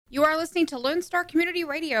You are listening to Lone Star Community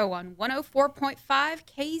Radio on 104.5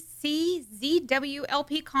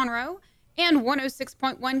 KCZWLP Conroe and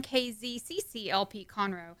 106.1 KZCCLP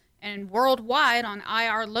Conroe, and worldwide on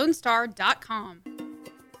irlonestar.com.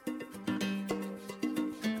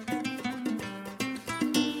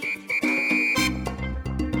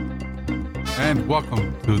 And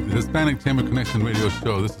welcome to the Hispanic Chamber Connection Radio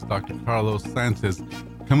Show. This is Dr. Carlos Sanchez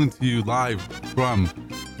coming to you live from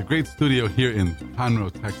the great studio here in Conroe,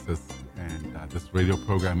 Texas. And this radio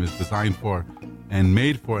program is designed for and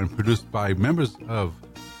made for and produced by members of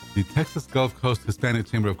the Texas Gulf Coast Hispanic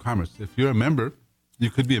Chamber of Commerce. If you're a member, you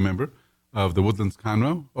could be a member of the Woodlands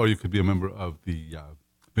Conroe, or you could be a member of the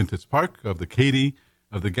Vintage Park, of the Katy,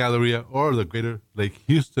 of the Galleria, or the Greater Lake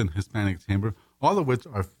Houston Hispanic Chamber, all of which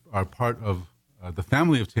are part of the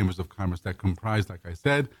family of chambers of commerce that comprise, like I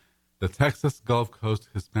said, the Texas Gulf Coast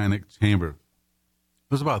Hispanic Chamber.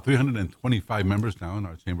 There's about 325 members now in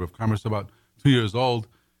our Chamber of Commerce, about 2 years old,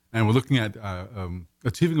 and we're looking at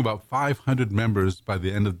achieving about 500 members by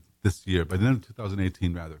the end of this year, by the end of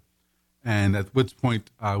 2018, rather. And at which point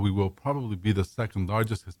we will probably be the second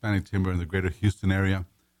largest Hispanic chamber in the greater Houston area,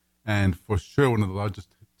 and for sure one of the largest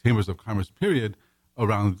chambers of commerce, period,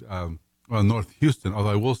 around North Houston. Although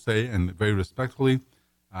I will say, and very respectfully,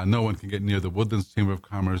 no one can get near the Woodlands Chamber of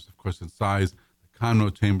Commerce, of course, in size, the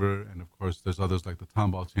Conroe Chamber, and of course there's others like the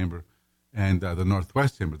Tomball Chamber and the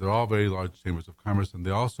Northwest Chamber. They're all very large chambers of commerce, and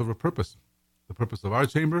they all serve a purpose. The purpose of our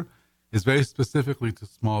chamber is very specifically to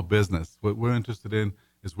small business. What we're interested in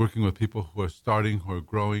is working with people who are starting, who are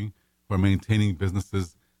growing, who are maintaining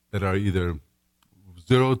businesses that are either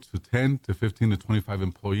 0 to 10 to 15 to 25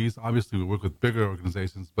 employees. Obviously, we work with bigger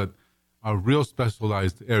organizations, but our real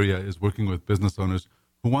specialized area is working with business owners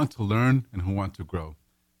who want to learn and who want to grow.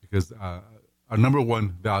 Because our number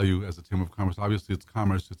one value as a Chamber of Commerce, obviously it's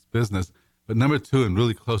commerce, it's business, but number two, and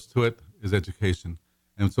really close to it, is education.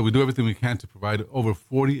 And so we do everything we can to provide over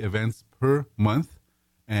 40 events per month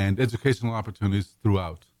and educational opportunities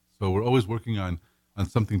throughout. So we're always working on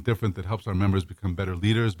something different that helps our members become better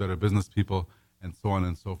leaders, better business people, and so on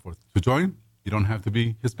and so forth. To join, you don't have to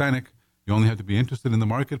be Hispanic. You only have to be interested in the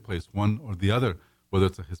marketplace, one or the other, whether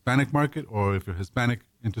it's a Hispanic market or if you're Hispanic,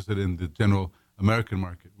 interested in the general American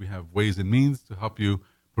market. We have ways and means to help you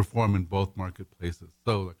perform in both marketplaces.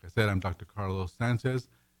 So, like I said, I'm Dr. Carlos Sanchez.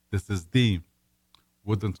 This is the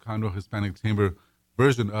Woodlands Conroe Hispanic Chamber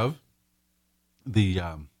version of the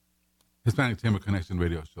Hispanic Chamber Connection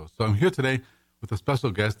radio show. So I'm here today with a special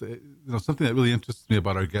guest. Something that really interests me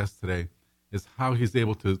about our guest today is how he's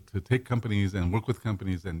able to take companies and work with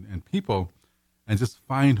companies and people and just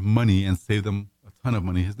find money and save them a ton of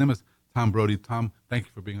money. His name is Tom Brody. Tom, thank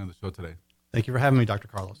you for being on the show today. Thank you for having me, Dr.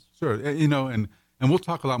 Carlos. Sure. And we'll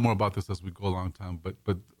talk a lot more about this as we go along, Tom, but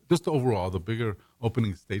just overall, the bigger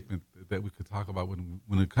opening statement that we could talk about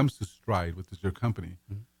when it comes to Stride, which is your company,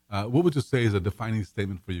 what would you say is a defining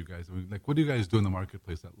statement for you guys? I mean, like, what do you guys do in the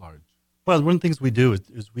marketplace at large? Well, one of the things we do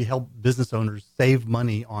is we help business owners save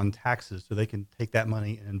money on taxes so they can take that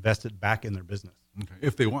money and invest it back in their business. Okay.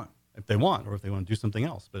 If they want, or if they want to do something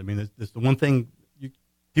else. But I mean, it's the one thing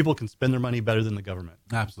people can spend their money better than the government.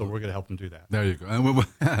 Absolutely. So we're going to help them do that. There you go. And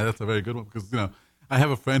that's a very good one because, I have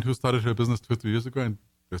a friend who started her business 2 or 3 years ago, and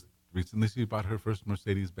just recently she bought her first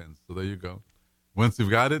Mercedes-Benz. So there you go. Once you've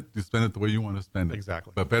got it, you spend it the way you want to spend it.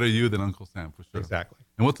 Exactly. But better you than Uncle Sam, for sure. Exactly.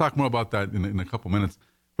 And we'll talk more about that in a couple minutes.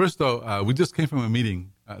 First, though, we just came from a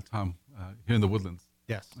meeting, Tom, here in the Woodlands.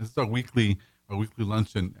 Yes. This is our weekly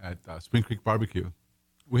luncheon at Spring Creek Barbecue.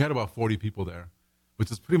 We had about 40 people there, which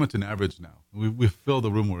is pretty much an average now. We filled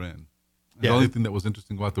the room we're in. And the only thing that was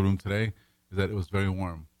interesting about the room today is that it was very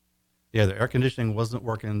warm. Yeah, the air conditioning wasn't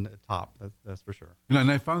working at top. That's for sure.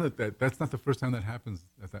 And I found that's not the first time that happens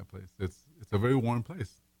at that place. It's a very warm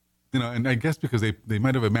place. And I guess because they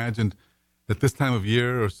might have imagined that this time of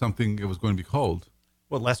year or something it was going to be cold.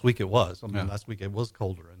 Well, last week it was. Last week it was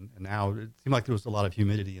colder, and now it seemed like there was a lot of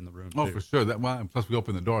humidity in the room. Oh, too. for sure. Plus we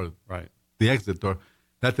opened the door, right? The exit door.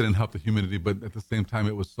 That didn't help the humidity, but at the same time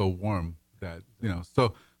it was so warm that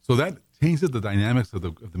So that changes the dynamics of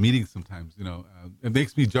the meeting sometimes. It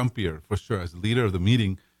makes me jumpier for sure. As a leader of the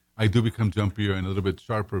meeting, I do become jumpier and a little bit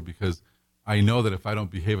sharper because I know that if I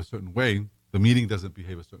don't behave a certain way, the meeting doesn't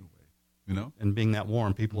behave a certain way. And being that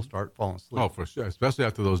warm, people start falling asleep. Oh, for sure, especially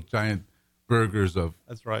after those giant burgers of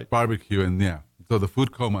that's right barbecue, and so the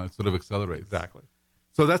food coma sort of accelerates. Exactly.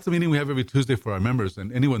 So that's the meeting we have every Tuesday for our members,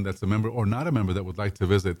 and anyone that's a member or not a member that would like to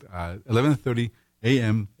visit, 11:30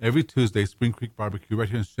 a.m. every Tuesday, Spring Creek Barbecue right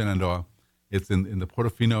here in Shenandoah. It's in the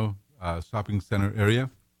Portofino shopping center area,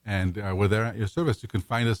 and we're there at your service. You can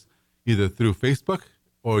find us either through Facebook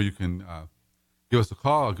or you can give us a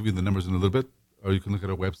call. I'll give you the numbers in a little bit, or you can look at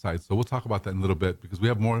our website. So we'll talk about that in a little bit because we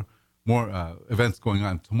have more events going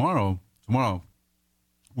on. Tomorrow,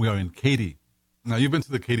 we are in Katy. Now, you've been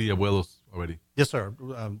to the Katy Abuelos already. Yes, sir.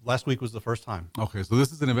 Last week was the first time. Okay, so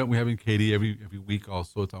this is an event we have in Katy every week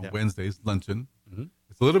also. It's on Wednesdays, luncheon. Mm-hmm.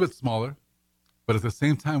 It's a little bit smaller, but at the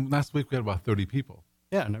same time, last week we had about 30 people.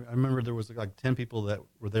 Yeah, and I remember there was like 10 people that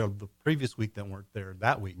were there the previous week that weren't there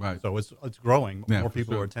that week. Right. So it's growing. Yeah, more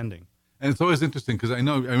people sure. are attending. And it's always interesting because I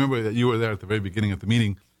remember that you were there at the very beginning of the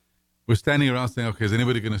meeting. We're standing around saying, okay, is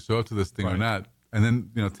anybody going to show up to this thing or not? And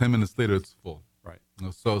then, 10 minutes later, it's full. Right.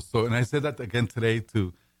 So, and I said that again today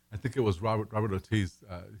to, I think it was Robert Ortiz.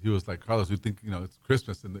 He was like, Carlos, we think, it's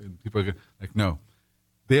Christmas. And people are like, no.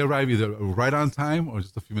 They arrive either right on time or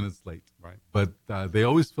just a few minutes late. Right. But they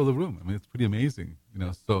always fill the room. I mean, it's pretty amazing,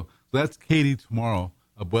 So that's Katy tomorrow,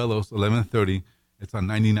 Abuelos, 11:30. It's on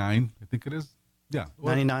 99, I think it is. Yeah.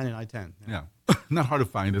 99 and I-10. Yeah. Not hard to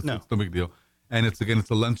find. It's no big deal. And it's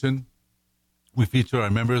a luncheon. We feature our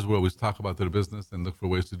members. We always talk about their business and look for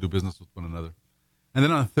ways to do business with one another. And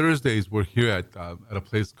then on Thursdays, we're here at a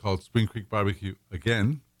place called Spring Creek Barbecue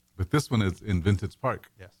again, but this one is in Vintage Park.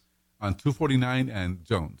 Yes. On 249 and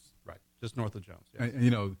Jones. Right. Just north of Jones. Yes.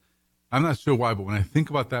 And, I'm not sure why, but when I think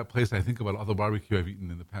about that place, I think about all the barbecue I've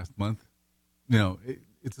eaten in the past month.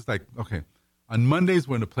 It's just like, okay. On Mondays,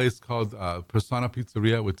 we're in a place called Persona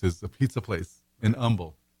Pizzeria, which is a pizza place in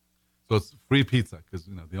Humble. So it's free pizza because,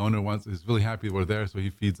 the owner is really happy we're there, so he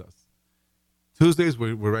feeds us. Tuesdays,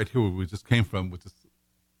 we're right here where we just came from, which is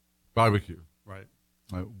barbecue. Right.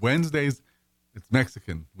 Wednesdays, it's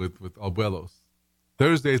Mexican with Abuelos.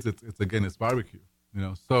 Thursdays, it's barbecue.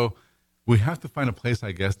 So we have to find a place,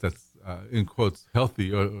 I guess, that's in quotes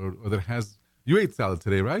healthy or that has. You ate salad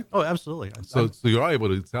today, right? Oh, absolutely. So you are able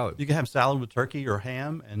to eat salad. You can have salad with turkey or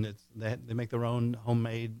ham, and they make their own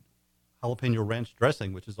homemade jalapeno ranch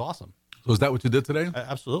dressing, which is awesome. So is that what you did today?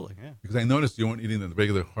 Absolutely, yeah. Because I noticed you weren't eating the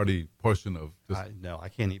regular hearty portion of. No, I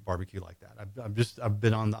can't eat barbecue like that. I've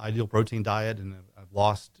been on the Ideal Protein diet, and I've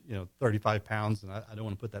lost 35 pounds, and I don't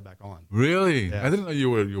want to put that back on. Really? Yeah. I didn't know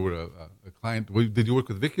you were a client. Did you work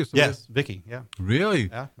with Vicky or something? Yes, Vicky. Yeah. Really?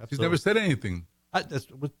 Yeah, absolutely. She's never said anything. A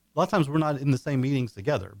lot of times we're not in the same meetings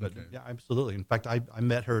together, but okay. Yeah, absolutely. In fact, I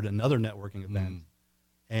met her at another networking event,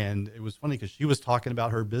 and it was funny because she was talking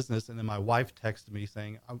about her business, and then my wife texted me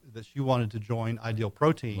saying that she wanted to join Ideal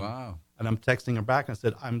Protein. Wow. And I'm texting her back and I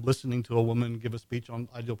said, I'm listening to a woman give a speech on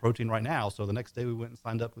Ideal Protein right now. So the next day we went and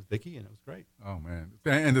signed up with Vicky, and it was great. Oh, man.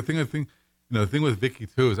 And the thing with Vicky,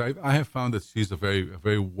 too, is I have found that she's a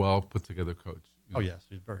very well put together coach. Oh, yes,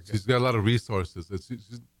 she's very good. She's got a lot of resources.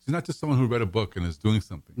 She's not just someone who read a book and is doing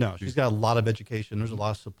something. No, she's got a lot of education. There's a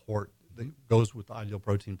lot of support that goes with the Ideal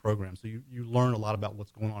Protein program. So you learn a lot about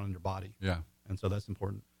what's going on in your body. Yeah. And so that's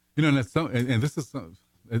important. And it's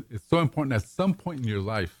so important at some point in your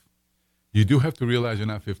life, you do have to realize you're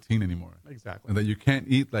not 15 anymore. Exactly. And that you can't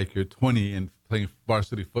eat like you're 20 and playing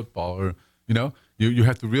varsity football or, you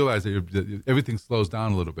have to realize that everything slows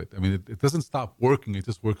down a little bit. I mean, it doesn't stop working. It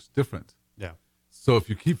just works different. Yeah. So if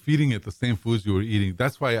you keep feeding it the same foods you were eating,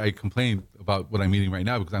 that's why I complain about what I'm eating right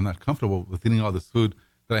now, because I'm not comfortable with eating all this food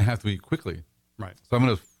that I have to eat quickly. Right. So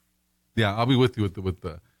I'll be with you with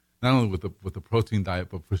the not only with the protein diet,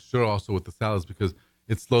 but for sure also with the salads, because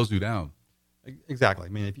it slows you down. Exactly. I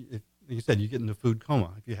mean, if you said you get into food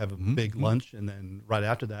coma, if you have a big lunch and then right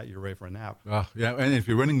after that you're ready for a nap. Yeah, and if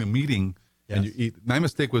you're running the meeting and you eat, my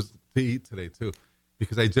mistake was to eat today too,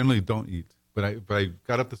 because I generally don't eat. But I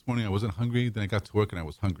got up this morning, I wasn't hungry. Then I got to work and I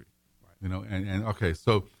was hungry, right. And okay,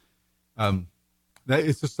 so that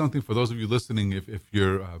is just something for those of you listening. If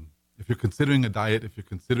you're considering a diet, if you're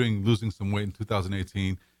considering losing some weight in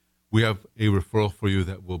 2018, we have a referral for you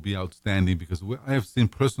that will be outstanding, because I've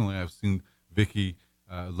seen Vicky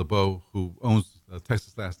LeBeau, who owns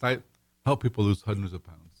Texas Last Diet, help people lose hundreds of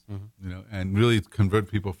pounds, and really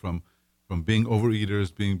convert people from being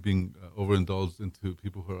overeaters, being overindulged into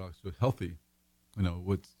people who are actually healthy.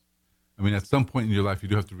 At some point in your life, you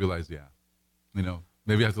do have to realize,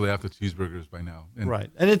 maybe you have to lay off the cheeseburgers by now. Right.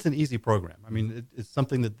 And it's an easy program. I mean, it's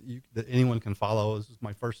something that anyone can follow. This is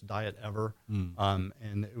my first diet ever.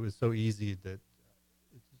 And it was so easy that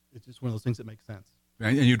it's just one of those things that makes sense.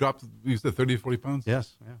 And you dropped, you said 30 or 40 pounds?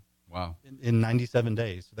 Yes. Yeah. Wow. In 97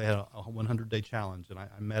 days. So they had a 100-day challenge, and I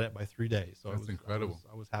met it by 3 days. So that's incredible.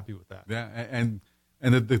 I was happy with that. Yeah. And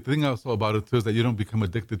the thing also about it too is that you don't become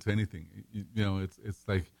addicted to anything. It's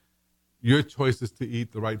like your choice is to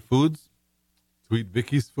eat the right foods, to eat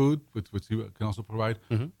Vicky's food, which you can also provide,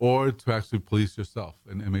 or to actually police yourself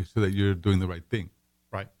and make sure that you're doing the right thing.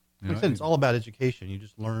 Right. Like I said, it's all about education. You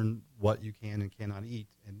just learn what you can and cannot eat,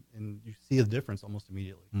 and you see a difference almost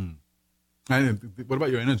immediately. And what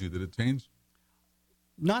about your energy? Did it change?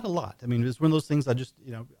 Not a lot. I mean, it's one of those things I just,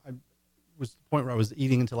 I was to the point where I was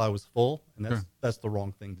eating until I was full, and that's the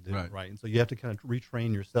wrong thing to do, right? And so you have to kind of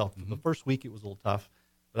retrain yourself. The first week it was a little tough,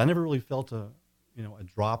 but I never really felt a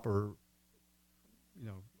drop or,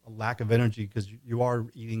 a lack of energy because you are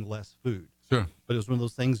eating less food. Sure. But it was one of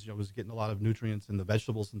those things, I was getting a lot of nutrients in the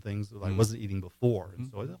vegetables and things that I wasn't eating before. And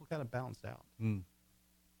so it all kind of balanced out.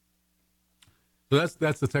 So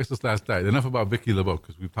that's the Texas Last Diet. Enough about Vicki LeBeau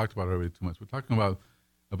because we've talked about it already too much. We're talking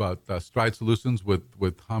about Stride Solutions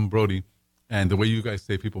with Tom Brody and the way you guys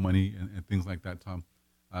save people money and things like that, Tom.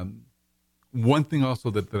 One thing also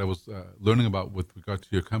that I was learning about with regard to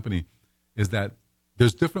your company is that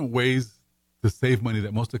there's different ways to save money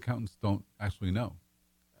that most accountants don't actually know.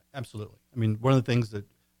 Absolutely. I mean, one of the things that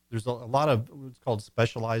there's a lot of what's called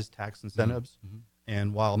specialized tax incentives.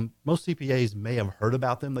 And while most CPAs may have heard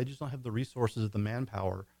about them, they just don't have the resources, the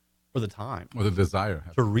manpower, or the time. Or the desire.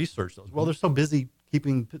 To research those. Well, they're so busy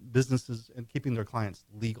keeping businesses and keeping their clients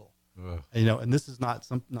legal. And this is not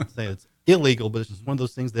saying it's illegal, but it's just one of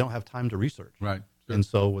those things they don't have time to research. Right. Sure. And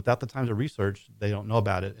so without the time to research, they don't know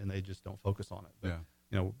about it and they just don't focus on it. But,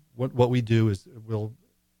 what we do is we'll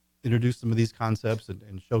introduce some of these concepts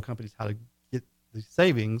and show companies how to get these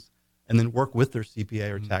savings and then work with their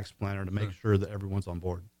CPA or tax planner to make sure that everyone's on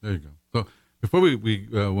board. There you go. So before we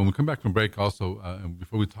when we come back from break also, and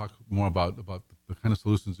before we talk more about the kind of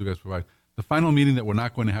solutions you guys provide, the final meeting that we're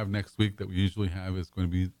not going to have next week that we usually have is going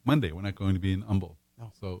to be Monday. We're not going to be in Humboldt.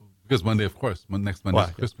 So because Monday, of course, next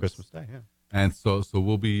Monday is Christmas Day, And so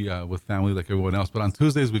we'll be with family like everyone else. But on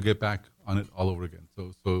Tuesdays, we get back on it all over again.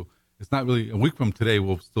 So it's not really a week from today.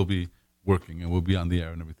 We'll still be working and we'll be on the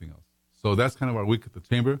air and everything else. So that's kind of our week at the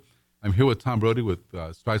Chamber. I'm here with Tom Brody with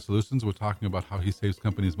Stride Solutions. We're talking about how he saves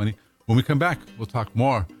companies money. When we come back, we'll talk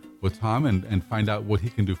more with Tom and find out what he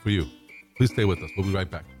can do for you. Please stay with us. We'll be right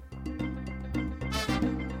back.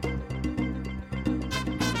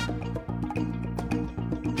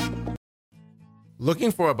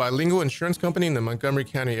 Looking for a bilingual insurance company in the Montgomery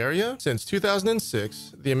County area? Since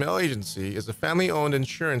 2006, the Amell Agency is a family-owned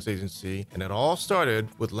insurance agency, and it all started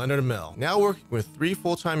with Leonard Amell. Now working with 3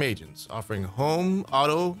 full-time agents offering home,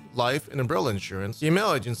 auto, life, and umbrella insurance, the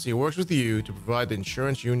Amell Agency works with you to provide the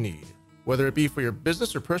insurance you need. Whether it be for your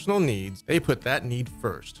business or personal needs, they put that need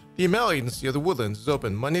first. The Amell Agency of the Woodlands is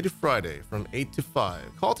open Monday to Friday from 8 to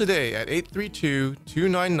 5. Call today at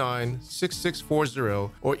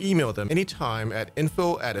 832-299-6640 or email them anytime at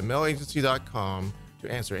info@amellagency.com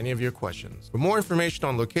to answer any of your questions. For more information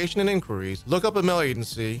on location and inquiries, look up Amell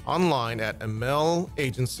Agency online at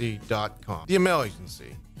amellagency.com. The Amell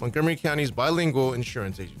Agency, Montgomery County's bilingual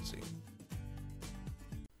insurance agency.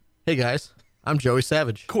 Hey guys. I'm Joey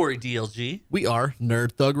Savage. Corey DLG. We are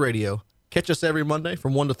Nerd Thug Radio. Catch us every Monday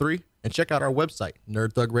from 1 to 3 and check out our website,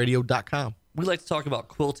 nerdthugradio.com. We like to talk about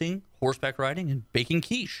quilting, horseback riding, and baking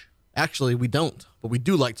quiche. Actually, we don't, but we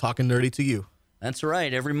do like talking nerdy to you. That's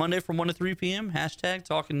right. Every Monday from 1 to 3 p.m., hashtag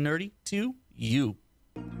talking nerdy to you.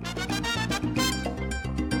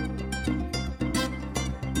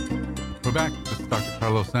 We're back. This is Dr.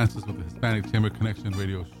 Carlos Sanchez with the Hispanic Chamber Connection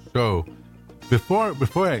Radio Show. Before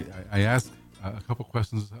I ask a couple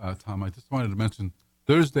questions, Tom, I just wanted to mention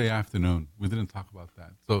Thursday afternoon. We didn't talk about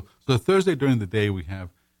that. So Thursday during the day, we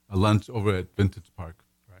have a lunch over at Vintage Park,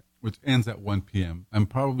 which ends at 1 p.m. I'm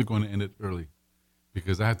probably going to end it early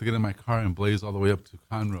because I have to get in my car and blaze all the way up to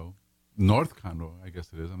Conroe, North Conroe, I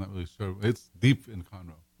guess it is. I'm not really sure. It's deep in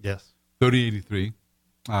Conroe. Yes. 3083.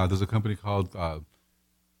 There's a company called,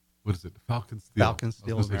 what is it? Falcon Steel. Falcon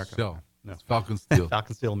Steel America. Shell. No. It's Falcon Steel.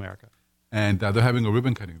 Falcon Steel America. And they're having a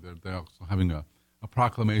ribbon cutting. They're also having a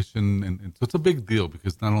proclamation. And so it's a big deal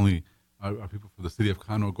because not only are people from the city of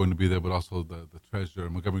Conroe going to be there, but also the treasurer,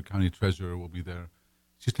 Montgomery County treasurer will be there.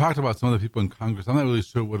 She talked about some other people in Congress. I'm not really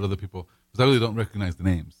sure what other people, because I really don't recognize the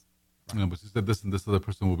names. But she said this and this other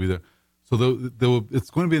person will be there. So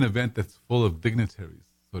it's going to be an event that's full of dignitaries.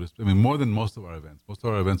 So to speak. I mean, more than most of our events. Most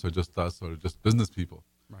of our events are just us or just business people,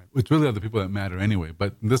 which really are the people that matter anyway.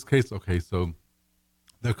 But in this case, okay, so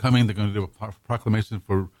they're coming. They're going to do a proclamation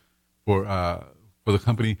for the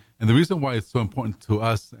company. And the reason why it's so important to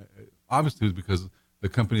us, obviously, is because the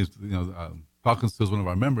company is, Falcon Steel is one of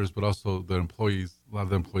our members, but also their employees. A lot of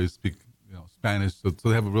their employees speak, Spanish, so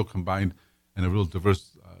they have a real combined and a real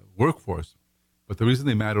diverse workforce. But the reason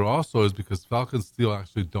they matter also is because Falcon Steel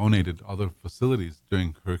actually donated other facilities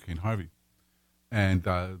during Hurricane Harvey, and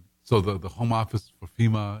so the home office for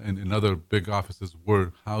FEMA and other big offices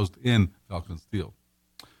were housed in Falcon Steel.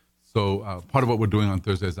 So part of what we're doing on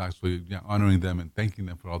Thursday is actually honoring them and thanking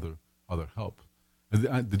them for all their help.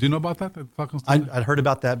 Did you know about that? I'd heard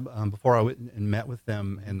about that before I went and met with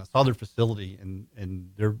them, and I saw their facility, and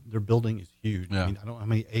their building is huge. Yeah. I mean, I don't know how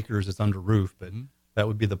many acres it's under roof, but that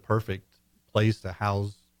would be the perfect place to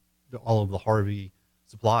house all of the Harvey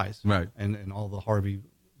supplies, right? And all the Harvey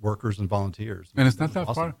workers and volunteers. And it's not that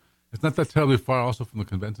far. It's not that terribly far, also from the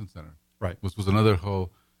convention center, right? Which was another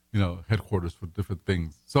whole, headquarters for different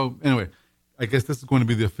things. So anyway, I guess this is going to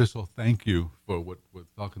be the official thank you for what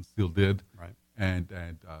Falcon Steel did, right? And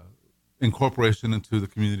incorporation into the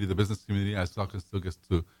community, the business community, as Falcon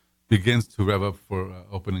Steel begins to rev up for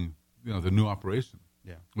opening, the new operation.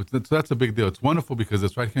 Yeah. So that's a big deal. It's wonderful because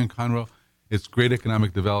it's right here in Conroe. It's great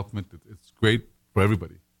economic development. It's great for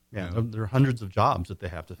everybody. Yeah, there are hundreds of jobs that they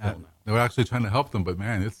have to fill now. They're actually trying to help them, but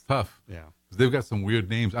man, it's tough. Yeah, because they've got some weird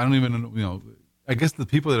names. I don't even know. I guess the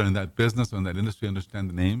people that are in that business or in that industry understand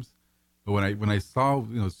the names. But when I saw,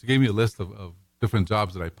 she gave me a list of different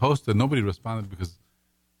jobs that I posted. Nobody responded because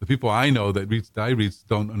the people I know that I reached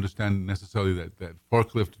don't understand necessarily that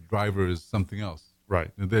forklift driver is something else.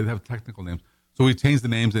 Right. They have technical names. So we changed the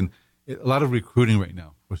names, and a lot of recruiting right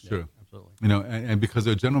now, for sure. Yeah, absolutely. And because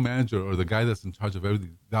their general manager or the guy that's in charge of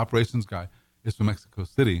everything, the operations guy, is from Mexico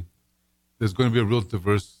City, there's going to be a real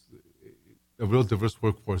diverse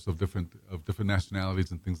workforce of different nationalities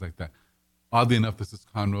and things like that. Oddly enough, this is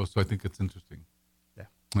Conroe, so I think it's interesting.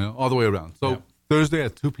 Yeah. All the way around. So Thursday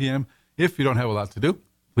at 2 p.m., if you don't have a lot to do,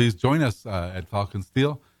 please join us at Falcon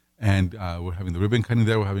Steel. And we're having the ribbon cutting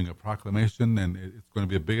there. We're having a proclamation, and it's going to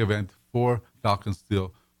be a big event for Falcon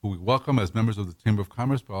Steel, who we welcome as members of the Chamber of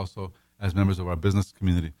Commerce, but also as members of our business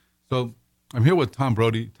community. So I'm here with Tom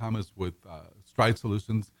Brody. Tom is with Stride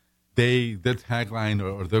Solutions. Their tagline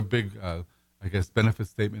or their big, benefit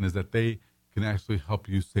statement is that they can actually help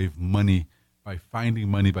you save money by finding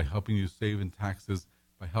money, by helping you save in taxes,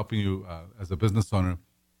 by helping you as a business owner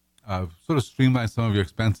sort of streamline some of your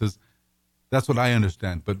expenses. That's what I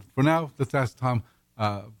understand. But for now, let's ask Tom.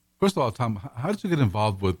 First of all, Tom, how did you get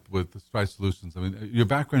involved with Stride Solutions? I mean, your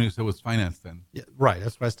background, you said, was finance then. Yeah, right.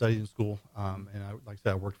 That's what I studied in school. And like I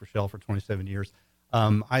said, I worked for Shell for 27 years.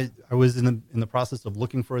 I was in the process of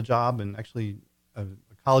looking for a job, and actually a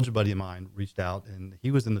college buddy of mine reached out, and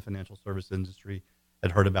he was in the financial service industry,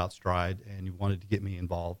 had heard about Stride, and he wanted to get me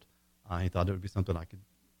involved. He thought it would be something I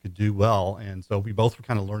could do well. And so we both were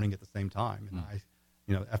kind of learning at the same time. And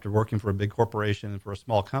after working for a big corporation and for a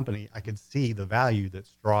small company, I could see the value that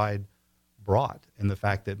Stride brought, and the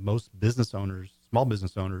fact that most business owners, small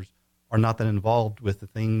business owners, are not that involved with the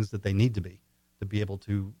things that they need to be able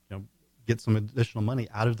to get some additional money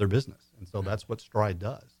out of their business. And so that's what Stride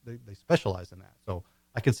does. They specialize in that. So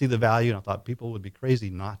I could see the value, and I thought people would be crazy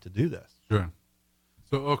not to do this. Sure.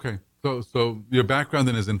 So, okay. So your background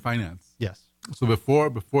then is in finance. Yes. So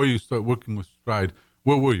before you start working with Stride,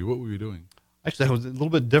 where were you? What were you doing? Actually, I was a little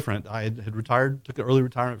bit different. I had retired, took an early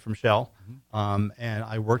retirement from Shell, and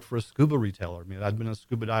I worked for a scuba retailer. I mean, I'd been a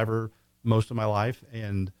scuba diver most of my life,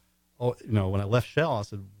 and when I left Shell, I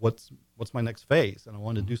said, "What's my next phase?" And I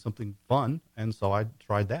wanted to do something fun, and so I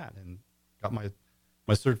tried that and got my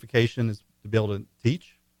certification is to be able to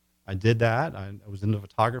teach. I did that. I was into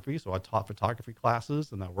photography, so I taught photography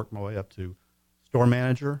classes, and I worked my way up to store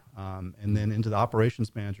manager, and then into the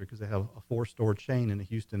operations manager, because they have a 4-store chain in the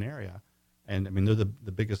Houston area. And I mean, they're the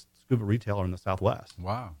biggest scuba retailer in the Southwest.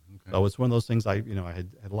 Wow. Okay. So it's one of those things. I had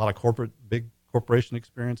a lot of big corporation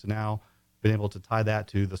experience, and now been able to tie that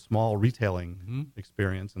to the small retailing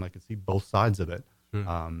experience, and I could see both sides of it. Sure.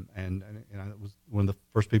 And it was one of the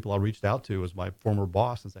first people I reached out to was my former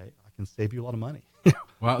boss, and say, I can save you a lot of money.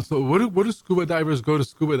 Wow. So where do scuba divers go to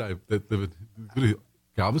scuba dive?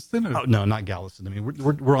 Galveston? Or? Oh, no, not Galveston. I mean,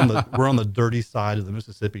 we're on the we're on the dirty side of the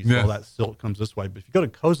Mississippi, so all that silt comes this way. But if you go to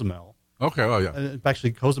Cozumel. Okay. Oh, yeah.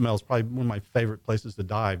 Actually, Cozumel is probably one of my favorite places to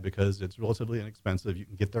dive because it's relatively inexpensive. You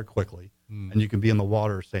can get there quickly, and you can be in the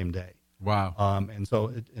water same day. Wow. And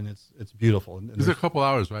so it's beautiful. And it's a couple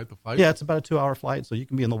hours, right? The flight. Yeah, it's about a 2-hour flight, so you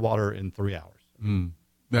can be in the water in 3 hours.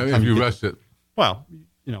 Now, if you rush it. Well,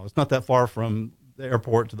 it's not that far from the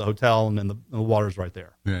airport to the hotel, and then the water's right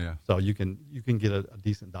there. Yeah. So you can get a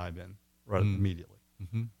decent dive in right immediately.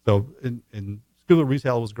 Mm-hmm. So in scuba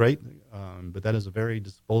retail was great, but that is a very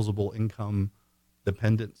disposable income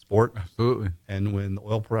dependent sport. Absolutely. And when the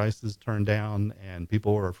oil prices turned down and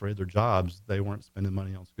people were afraid of their jobs, they weren't spending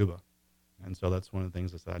money on scuba. And so that's one of the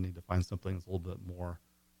things I said, I need to find something that's a little bit more,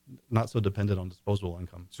 not so dependent on disposable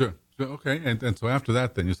income. Sure. Okay. And so after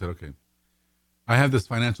that, then you said, okay, I have this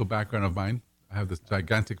financial background of mine. I have this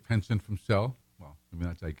gigantic pension from Shell. Well, maybe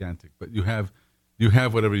not gigantic, but you have you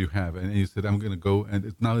have whatever you have, and you said, I'm going to go.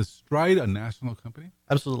 And now is Stride a national company?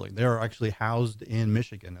 Absolutely. They're actually housed in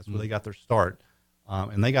Michigan. That's where they got their start.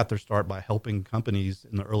 And they got their start by helping companies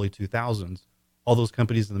in the early 2000s. All those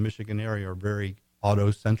companies in the Michigan area are very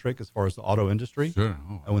auto-centric as far as the auto industry. Sure.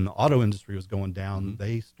 Oh. And when the auto industry was going down,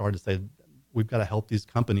 they started to say, we've got to help these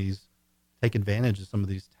companies take advantage of some of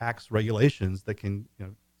these tax regulations that can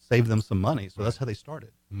save them some money. So that's how they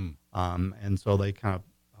started. And so they kind of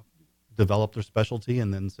developed their specialty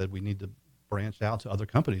and then said, we need to branch out to other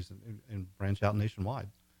companies and branch out nationwide.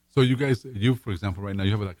 So you, for example, right now,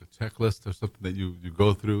 you have like a checklist or something that you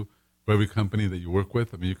go through for every company that you work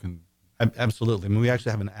with? I mean, you can... Absolutely. I mean, we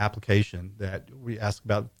actually have an application that we ask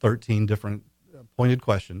about 13 different pointed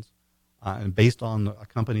questions. And based on a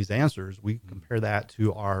company's answers, we compare that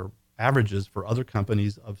to our averages for other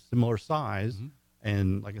companies of similar size.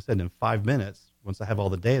 And like I said, in 5 minutes, once I have all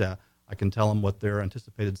the data, I can tell them what their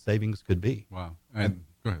anticipated savings could be. Wow. And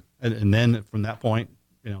go ahead. And then from that point,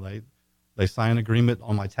 they sign an agreement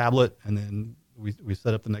on my tablet, and then we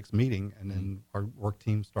set up the next meeting, and then our work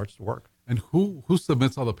team starts to work. And who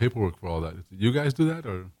submits all the paperwork for all that? You guys do that,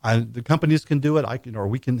 or the companies can do it? Or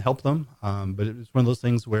we can help them. But it's one of those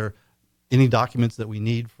things where any documents that we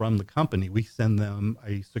need from the company, we send them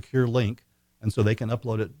a secure link, and so they can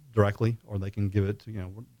upload it directly, or they can give it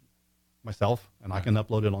to myself, and I can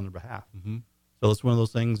upload it on their behalf. So it's one of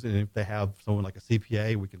those things. And if they have someone like a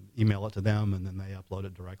CPA, we can email it to them, and then they upload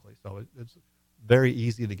it directly. So it's very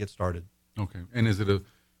easy to get started. Okay. And is it a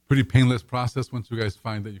pretty painless process once you guys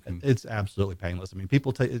find that you can? It's absolutely painless. I mean,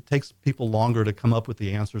 it takes people longer to come up with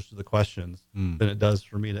the answers to the questions than it does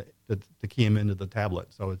for me to key them into the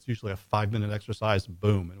tablet. So it's usually a 5-minute exercise,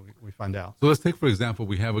 boom, and we find out. So let's take, for example,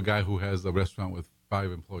 we have a guy who has a restaurant with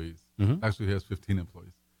 5 employees. Actually, he has 15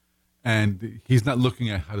 employees. And he's not looking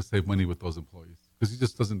at how to save money with those employees because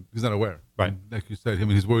he's not aware. Right. And like you said,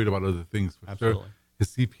 he's worried about other things. For Absolutely. Sure.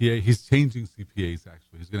 His CPA, he's changing CPAs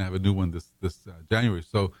actually. He's going to have a new one this January.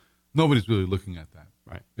 So nobody's really looking at that.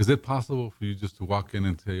 Right. Is it possible for you just to walk in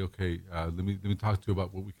and say, okay, let me talk to you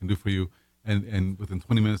about what we can do for you, and within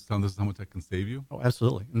 20 minutes tell them this is how much I can save you? Oh,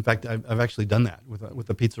 absolutely. In fact, I've actually done that with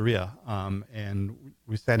a pizzeria, and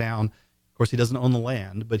we sat down. Of course, he doesn't own the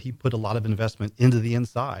land, but he put a lot of investment into the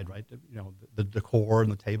inside, right? The decor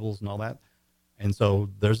and the tables and all that. And so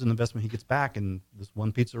there's an investment he gets back in this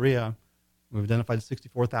one pizzeria. We've identified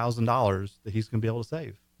 $64,000 that he's going to be able to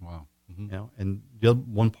save. Wow. And the other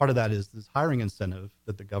one part of that is this hiring incentive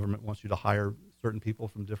that the government wants you to hire certain people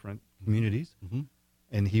from different communities.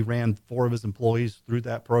 And he ran 4 of his employees through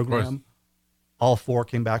that program. All 4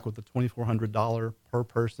 came back with a $2,400 per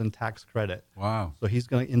person tax credit. Wow. So he's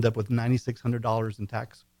going to end up with $9,600 in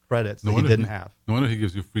tax credits that he didn't have. No wonder he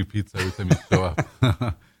gives you free pizza every time you show up.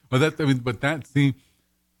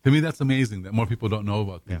 To me, that's amazing that more people don't know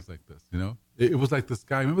about things like this. It was like this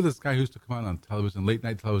guy. Remember this guy who used to come out on television, late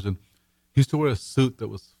night television? He used to wear a suit that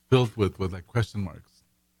was filled with like question marks,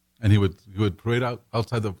 and he would parade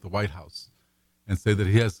outside the White House and say that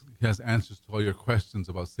he has answers to all your questions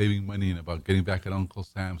about saving money and about getting back at Uncle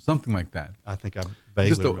Sam, something like that. I think I vaguely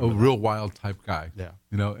just a real wild type guy. Yeah.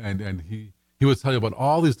 And he would tell you about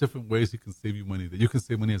all these different ways he can save you money, that you can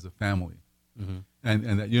save money as a family,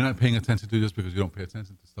 and that you're not paying attention to just because you don't pay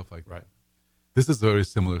attention to stuff like that. This is a very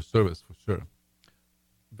similar service for sure.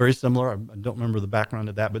 Very similar. I don't remember the background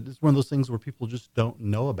of that, but it's one of those things where people just don't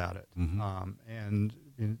know about it. And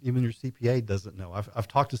even your CPA doesn't know. I've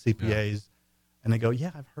talked to CPAs, and they go, "Yeah,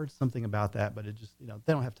 I've heard something about that," but it just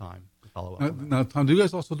they don't have time to follow up. Now, Tom, do you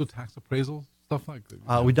guys also do tax appraisals, stuff like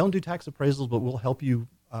that? We don't do tax appraisals, but we'll help you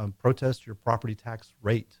protest your property tax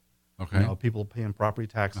rate. Okay. People paying property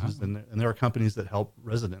taxes, and there are companies that help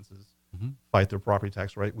residences fight their property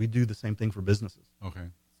tax rate. We do the same thing for businesses. Okay.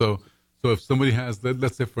 So if somebody has,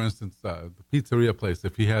 let's say, for instance, the pizzeria place,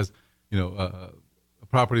 if he has, a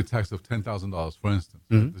property tax of $10,000, for instance,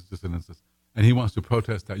 this is just an instance, and he wants to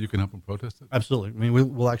protest that, you can help him protest it? Absolutely. I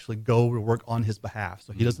mean, we'll actually go to work on his behalf,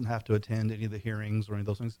 so he doesn't have to attend any of the hearings or any of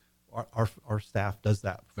those things. Our staff does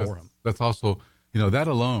that for him. That's also, that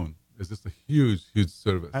alone is just a huge, huge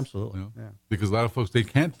service. Absolutely. Because a lot of folks, they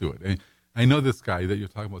can't do it. And I know this guy that you're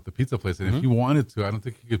talking about, the pizza place, and if he wanted to, I don't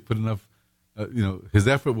think he could put enough, his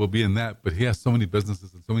effort will be in that, but he has so many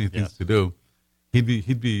businesses and so many things to do.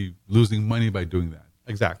 He'd be losing money by doing that.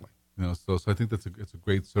 Exactly. So I think it's a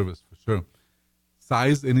great service for sure.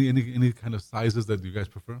 Size, any kind of sizes that you guys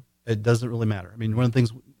prefer? It doesn't really matter. I mean, one of the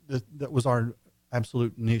things that was our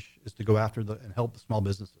absolute niche is to go after and help the small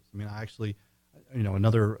businesses. I mean, I actually,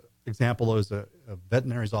 another example is a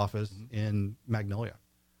veterinary's office in Magnolia,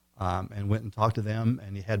 and went and talked to them,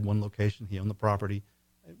 and he had one location, he owned the property,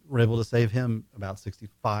 We're able to save him about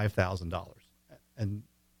 $65,000, and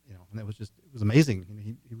and it was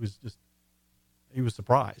amazing. He was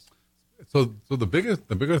surprised. So the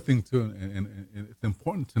bigger thing too, and it's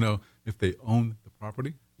important to know if they own the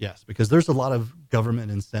property. Yes, because there's a lot of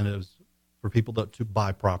government incentives for people to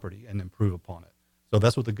buy property and improve upon it. So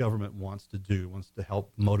that's what the government wants to do, wants to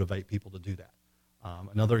help motivate people to do that.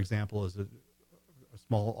 Another example is a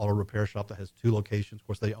small auto repair shop that has 2 locations. Of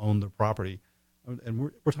course, they own their property, and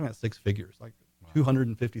we're talking about 6 figures, like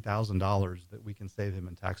 $250,000 that we can save him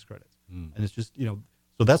in tax credits. And it's just,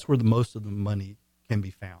 so that's where most of the money can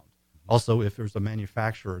be found. Also, if there's a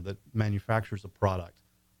manufacturer that manufactures a product,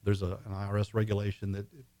 there's an IRS regulation that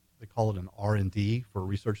they call it an R&D, for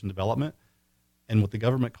research and development. And what the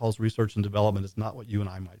government calls research and development is not what you and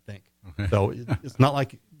I might think. Okay. So it's not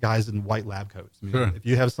like guys in white lab coats. I mean, sure. If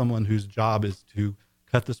you have someone whose job is to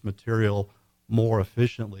cut this material more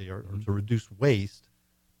efficiently or to reduce waste,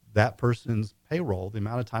 that person's payroll, the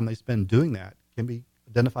amount of time they spend doing that, can be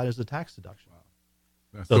identified as a tax deduction. Wow.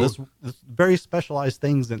 So this very specialized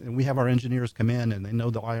things, and we have our engineers come in and they know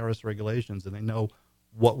the IRS regulations and they know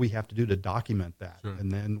what we have to do to document that. Sure.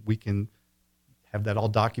 And then we can have that all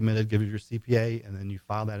documented, give it your CPA, and then you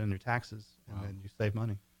file that in your taxes, and then you save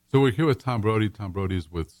money. So we're here with Tom Brody. Tom Brody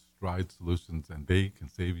is with Stride Solutions, and they can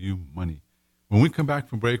save you money. When we come back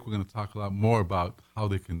from break, we're going to talk a lot more about how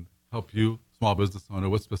they can help you, small business owner,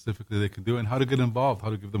 what specifically they can do, and how to get involved, how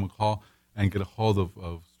to give them a call and get a hold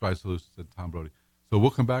of Stride Solutions and Tom Brody. So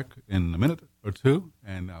we'll come back in a minute or two,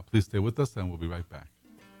 and please stay with us, and we'll be right back.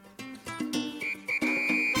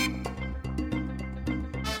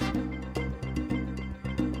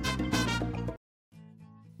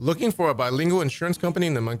 Looking for a bilingual insurance company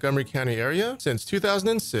in the Montgomery County area? Since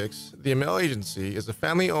 2006, the Amell Agency is a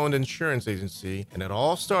family-owned insurance agency, and it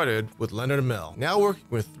all started with Leonard Amell. Now working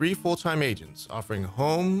with 3 full-time agents offering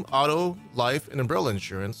home, auto, life, and umbrella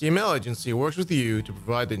insurance, the Amell Agency works with you to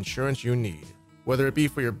provide the insurance you need. Whether it be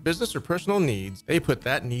for your business or personal needs, they put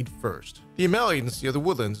that need first. The Amell Agency of the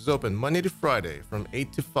Woodlands is open Monday to Friday from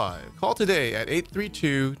 8 to 5. Call today at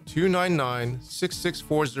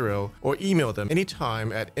 832-299-6640 or email them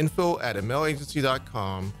anytime at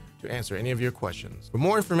info@amellagency.com to answer any of your questions. For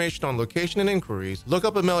more information on location and inquiries, look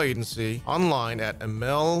up Amell Agency online at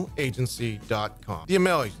amellagency.com. The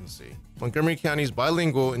Amell Agency, Montgomery County's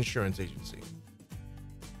bilingual insurance agency.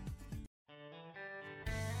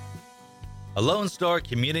 A Lone Star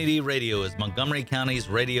Community Radio is Montgomery County's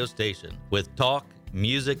radio station with talk,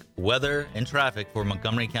 music, weather, and traffic for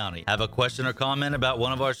Montgomery County. Have a question or comment about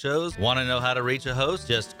one of our shows? Want to know how to reach a host?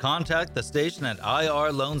 Just contact the station at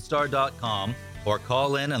irlonestar.com or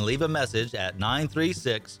call in and leave a message at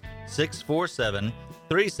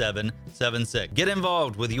 936-647-3776. Get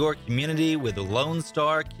involved with your community with Lone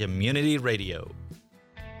Star Community Radio.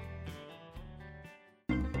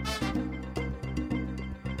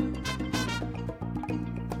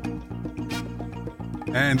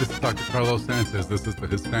 And this is Dr. Carlos Sanchez. This is the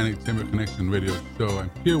Hispanic Chamber Connection radio show.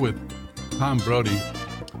 I'm here with Tom Brody.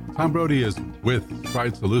 Tom Brody is with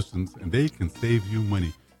Stride Solutions, and they can save you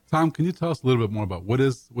money. Tom, can you tell us a little bit more about what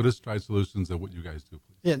is Stride Solutions and what you guys do,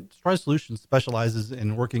 please? Yeah, Stride Solutions specializes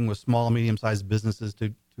in working with small, medium-sized businesses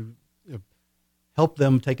to help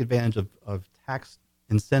them take advantage of tax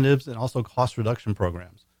incentives and also cost reduction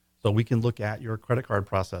programs. So we can look at your credit card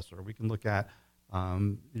processor. We can look at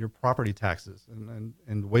your property taxes and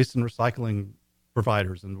waste and recycling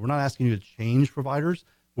providers. And we're not asking you to change providers.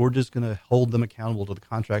 We're just going to hold them accountable to the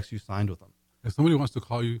contracts you signed with them. If somebody wants to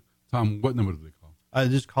call you, Tom, what number do they call?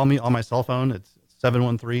 Just call me on my cell phone. It's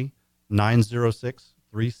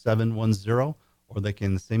 713-906-3710, or they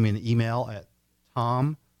can send me an email at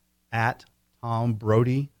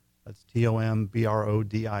tom@tombrody, that's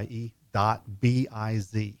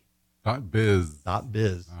TOMBRODIE.biz. .biz.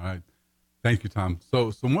 .biz. All right. Thank you, Tom.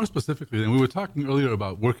 So more specifically, and we were talking earlier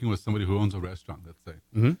about working with somebody who owns a restaurant, let's say.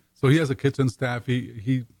 Mm-hmm. So he has a kitchen staff.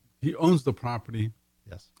 He owns the property.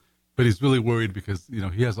 Yes. But he's really worried because,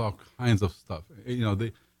 he has all kinds of stuff.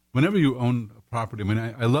 Whenever you own a property, I mean,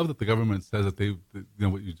 I love that the government says that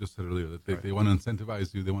what you just said earlier, that they want to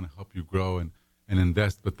incentivize you, they want to help you grow and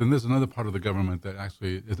invest. But then there's another part of the government that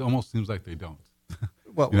actually, it almost seems like they don't.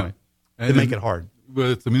 Well, right. They make it hard.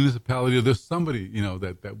 Whether it's a municipality or there's somebody,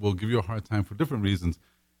 that will give you a hard time for different reasons.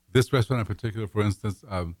 This restaurant in particular, for instance,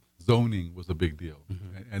 zoning was a big deal.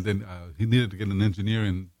 Mm-hmm. And then he needed to get an engineer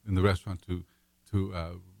in the restaurant to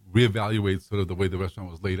reevaluate sort of the way the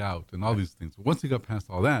restaurant was laid out and all these things. But once he got past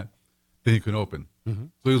all that, then he could open. Mm-hmm.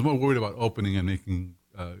 So he was more worried about opening and making,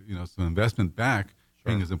 some investment back,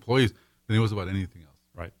 paying his employees, than he was about anything else.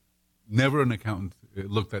 Right. Never an accountant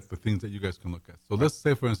looked at the things that you guys can look at. So let's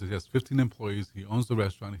say, for instance, he has 15 employees. He owns the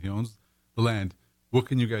restaurant. He owns the land. What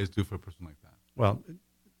can you guys do for a person like that? Well,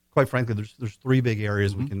 quite frankly, there's three big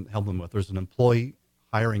areas we can help them with. There's an employee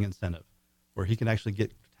hiring incentive where he can actually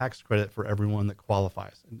get tax credit for everyone that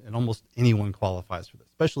qualifies, and almost anyone qualifies for this,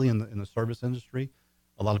 especially in the service industry.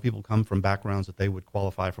 A lot of people come from backgrounds that they would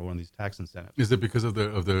qualify for one of these tax incentives. Is it because of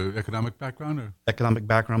their economic background, or economic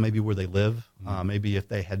background, maybe where they live, maybe if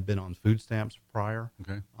they had been on food stamps prior?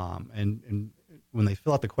 Okay. And when they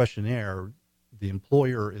fill out the questionnaire, the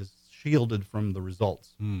employer is shielded from the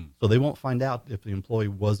results, so they won't find out if the employee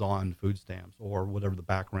was on food stamps or whatever the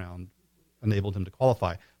background enabled him to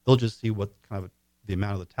qualify. They'll just see what kind of the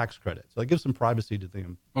amount of the tax credit. So it gives some privacy to the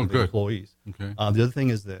employees. Okay. The other thing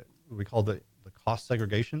is that we call the cost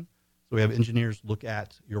segregation. So we have engineers look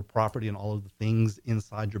at your property and all of the things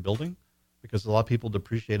inside your building, because a lot of people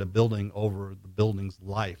depreciate a building over the building's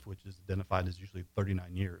life, which is identified as usually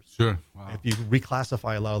 39 years. Sure. Wow. If you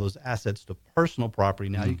reclassify a lot of those assets to personal property,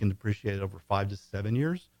 now you can depreciate it over 5 to 7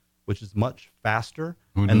 years, which is much faster.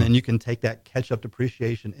 And then you can take that catch-up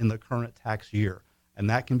depreciation in the current tax year. And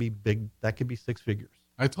that can be big. That could be 6 figures.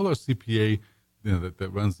 I told our CPA, that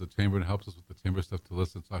runs the chamber and helps us with the chamber stuff to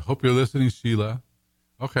listen. So I hope you're listening, Sheila.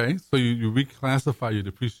 Okay, so you reclassify your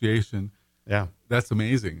depreciation. Yeah, that's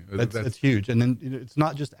amazing. That's huge. And then it's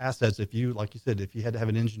not just assets. If you, like you said, if you had to have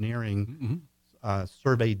an engineering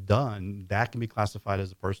survey done, that can be classified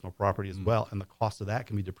as a personal property as well, and the cost of that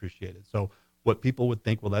can be depreciated. So what people would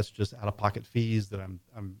think, well, that's just out-of-pocket fees that I'm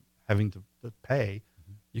having to pay.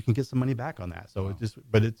 You can get some money back on that. So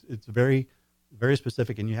it's very, very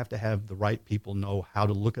specific, and you have to have the right people know how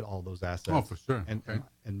to look at all those assets. Oh, for sure.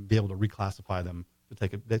 And be able to reclassify them to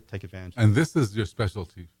take advantage. And this is your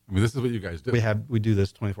specialty. I mean, this is what you guys do. We do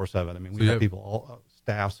this 24/7. I mean, we have people, all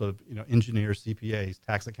staffs of engineers, CPAs,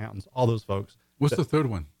 tax accountants, all those folks. What's the third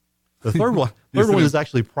one? The third one is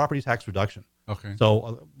actually property tax reduction. Okay.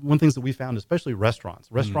 So one of the things that we found, especially restaurants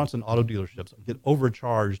and auto dealerships, get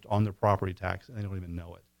overcharged on their property tax, and they don't even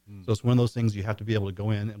know it. So it's one of those things you have to be able to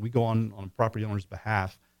go in, and we go on a property owner's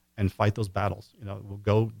behalf and fight those battles. We'll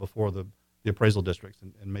go before the appraisal districts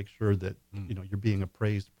and make sure that you're being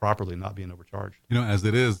appraised properly, not being overcharged. As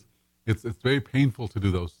it is, it's very painful to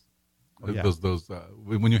do those.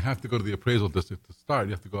 When you have to go to the appraisal district to start,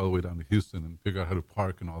 you have to go all the way down to Houston and figure out how to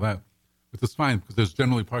park and all that. But it's fine because there's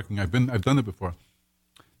generally parking. I've done it before.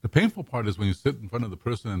 The painful part is when you sit in front of the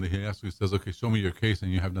person and he asks you, says, "Okay, show me your case,"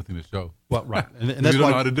 and you have nothing to show. Well, right, and that's you don't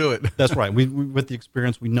know how to do it. That's right. We with the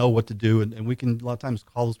experience, we know what to do, and we can a lot of times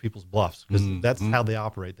call those people's bluffs because that's how they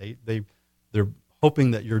operate. They're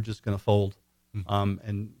hoping that you're just going to fold,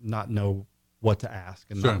 and not know what to ask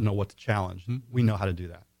and not know what to challenge. We know how to do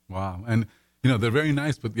that. Wow, and they're very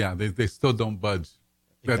nice, but they still don't budge.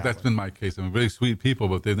 Exactly. That's been my case. I mean, very sweet people,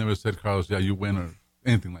 but they've never said, "Carlos, you win," or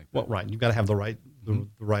anything like that. Well, right. You've got to have the right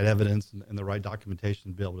evidence and the right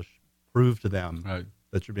documentation to be able to prove to them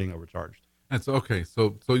that you're being overcharged. And so, okay,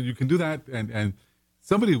 so you can do that. And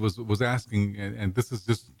somebody was asking, and this is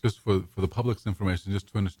just for the public's information, just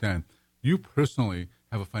to understand, you personally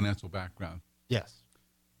have a financial background. Yes.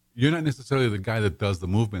 You're not necessarily the guy that does the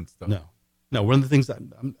movement stuff. No. One of the things that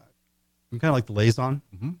I'm kind of like the liaison,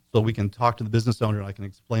 so we can talk to the business owner and I can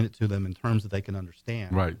explain it to them in terms that they can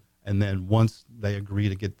understand. Right. And then once they agree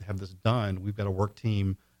to have this done, we've got a work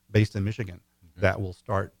team based in Michigan that will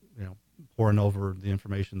start, pouring over the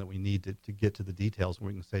information that we need to get to the details where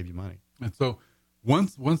we can save you money. And so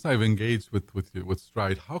once I've engaged with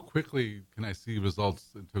Stride, how quickly can I see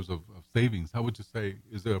results in terms of savings? How would you say,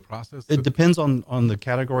 is there a process? It depends on the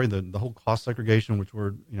category, the whole cost segregation, which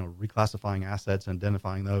we're, reclassifying assets and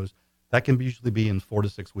identifying those. That can usually be in 4 to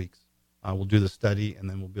 6 weeks. We'll do the study, and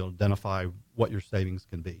then we'll be able to identify what your savings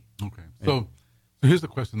can be. Okay. So here's the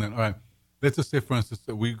question then. All right. Let's just say, for instance,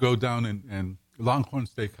 that we go down and Longhorn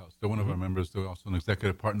Steakhouse. They're one of our members. They're also an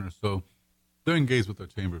executive partner. So they're engaged with our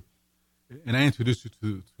chamber. And I introduced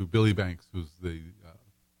you to Billy Banks, who's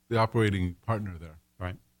the operating partner there.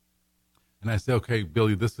 Right. And I say, okay,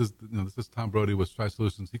 Billy, this is Tom Brody with Stride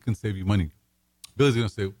Solutions. He can save you money. Billy's going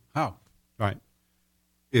to say, how? Right.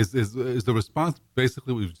 Is the response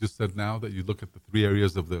basically what we've just said now, that you look at the 3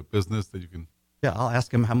 areas of the business that you can? Yeah, I'll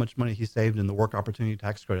ask him how much money he saved in the work opportunity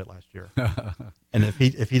tax credit last year. And if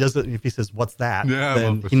he says, what's that,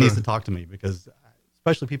 then he needs to talk to me, because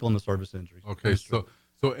especially people in the service industry. Okay,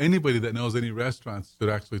 so anybody that knows any restaurants should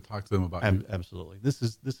actually talk to them about it. Absolutely. This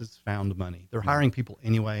is found money. They're hiring people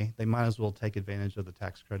anyway. They might as well take advantage of the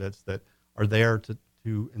tax credits that are there to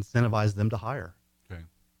incentivize them to hire. Okay.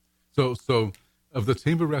 So of the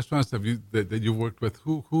chamber restaurants that you worked with,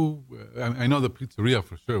 who I know the pizzeria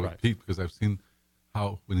for sure with Pete, because I've seen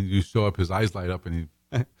how when you show up, his eyes light up and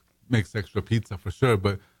he makes extra pizza for sure.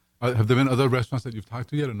 But have there been other restaurants that you've talked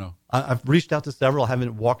to yet or no? I've reached out to several. I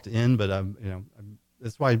haven't walked in, but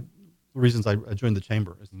that's why the reasons I joined the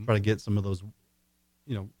chamber is to try to get some of those,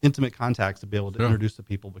 intimate contacts to be able to introduce to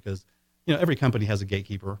people, because every company has a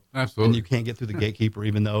gatekeeper. Absolutely. And you can't get through the gatekeeper,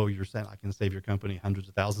 even though you're saying I can save your company hundreds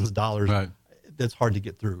of thousands of dollars. Right. That's hard to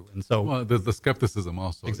get through. And so, well, the skepticism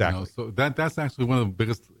also. Exactly. So that's actually one of the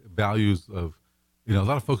biggest values of, a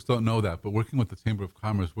lot of folks don't know that, but working with the Chamber of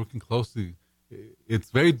Commerce, working closely, it's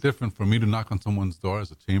very different for me to knock on someone's door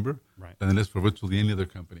as a chamber than it is for virtually any other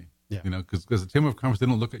company. Yeah. Because the Chamber of Commerce, they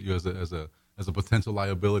don't look at you as a potential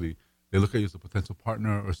liability. They look at you as a potential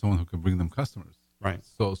partner or someone who can bring them customers. Right.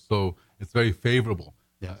 So it's very favorable.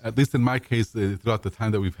 Yeah. At least in my case, throughout the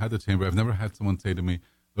time that we've had the chamber, I've never had someone say to me,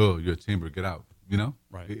 "Oh, you're a chamber, get out."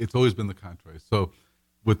 Right. It's always been the contrary. So,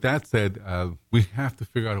 with that said, we have to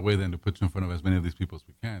figure out a way then to put you in front of as many of these people as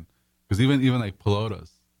we can, because even like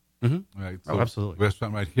Pelota's, right? So absolutely.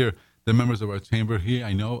 Restaurant right here. The members of our chamber, he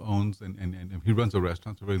I know owns and he runs a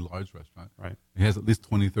restaurant. It's a very large restaurant. Right. He has at least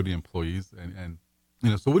 20, 30 employees, and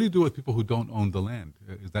so what do you do with people who don't own the land?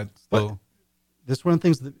 Is that still? But that's one of the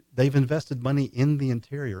things that they've invested money in the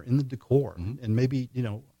interior, in the decor, and maybe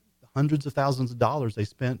hundreds of thousands of dollars they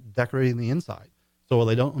spent decorating the inside. So while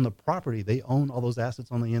they don't own the property, they own all those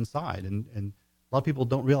assets on the inside, and a lot of people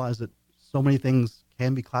don't realize that so many things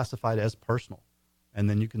can be classified as personal, and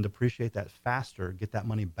then you can depreciate that faster, get that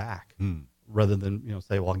money back, rather than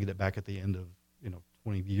say, well, I'll get it back at the end of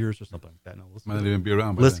 20 years or something like that. No, might not even be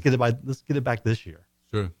around. Let's get it back this year.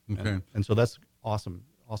 Sure. Okay. And so that's awesome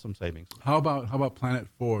savings. How about Planet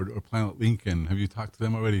Ford or Planet Lincoln? Have you talked to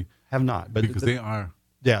them already? Have not, but because they are.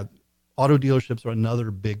 Yeah, auto dealerships are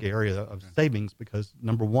another big area of savings, because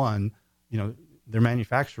number one, their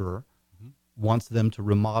manufacturer wants them to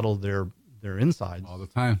remodel their insides all the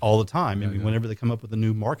time. I mean, whenever they come up with a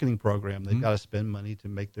new marketing program, they've got to spend money to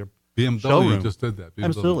make their BMW showroom. Just did that. BMW,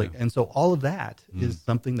 absolutely. Yeah. And so all of that is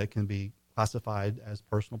something that can be classified as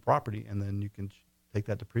personal property, and then you can take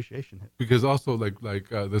that depreciation hit. Because also, like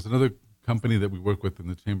there's another company that we work with in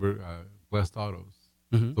the chamber, Blessed Autos.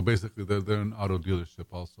 So basically, they're an auto dealership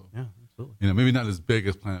also. Yeah, absolutely. Maybe not as big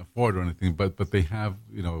as Planet Ford or anything, but they have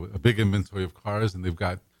a big inventory of cars, and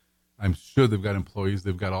I'm sure they've got employees,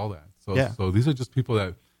 they've got all that. So these are just people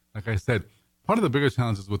that, like I said, part of the bigger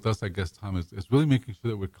challenges with us, I guess, Tom, is really making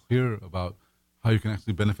sure that we're clear about how you can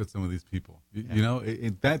actually benefit some of these people.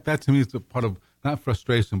 That to me is a part of not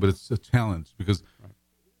frustration, but it's a challenge, because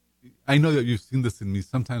I know that you've seen this in me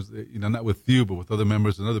sometimes, not with you, but with other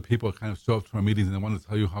members and other people kind of show up to our meetings and they want to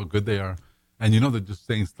tell you how good they are. And they're just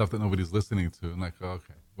saying stuff that nobody's listening to. And like,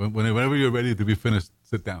 okay, whenever you're ready to be finished,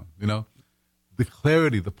 sit down, The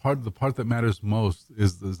clarity, the part that matters most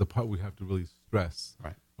is the part we have to really stress.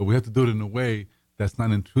 Right. But we have to do it in a way that's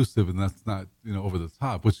not intrusive and that's not, over the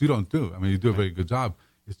top, which you don't do. I mean, you do a very good job.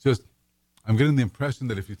 It's just, I'm getting the impression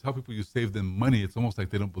that if you tell people you save them money, it's almost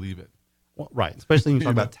like they don't believe it. Well, right, especially when you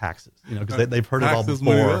talk about taxes, because they've heard it all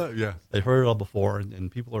before. They've heard it all before, and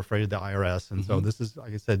people are afraid of the IRS. And so this is,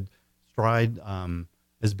 like I said, Stride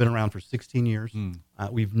has been around for 16 years.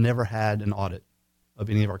 We've never had an audit of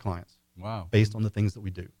any of our clients. Wow. Based on the things that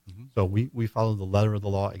we do. So we follow the letter of the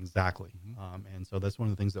law exactly. And so that's one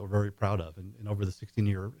of the things that we're very proud of. And over the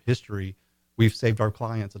 16-year history, we've saved our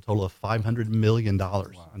clients a total of $500 million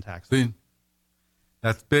on taxes. See,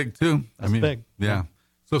 that's big too. That's big. Yeah.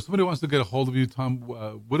 So if somebody wants to get a hold of you, Tom,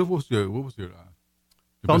 what was your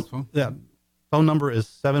best phone? Yeah, phone number is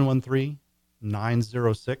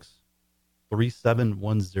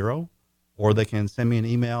 713-906-3710, or they can send me an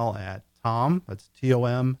email at Tom. That's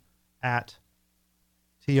TOM at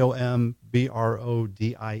TOMBRODIE.biz.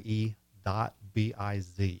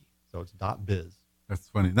 So it's .biz. That's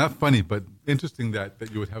funny. Not funny, but interesting that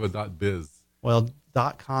you would have a .biz. Well,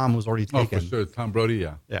 .com was already taken. Oh, for sure. Tom Brody,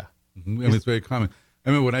 yeah. Yeah. I mean, it's very common. I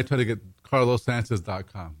remember when I tried to get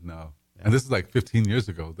CarlosSanchez.com. No. Yeah. And this is like 15 years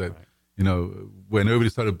ago that, when everybody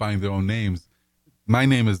started buying their own names, my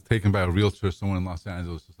name is taken by a realtor somewhere in Los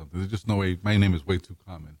Angeles or something. There's just no way. My name is way too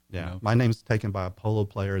common. Yeah. My name's taken by a polo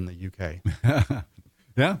player in the UK.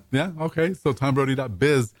 Yeah. Okay. So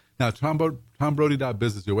TomBrody.biz. Now,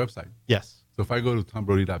 TomBrody.biz is your website. Yes. So if I go to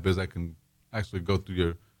TomBrody.biz, I can actually go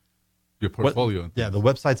through your portfolio. The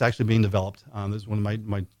website's actually being developed. This is one of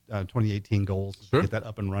my 2018 goals to get that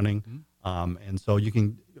up and running. And so you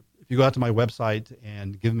can, if you go out to my website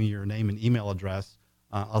and give me your name and email address,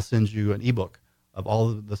 I'll send you an ebook of all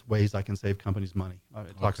of the ways I can save companies money.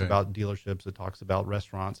 It talks about dealerships, it talks about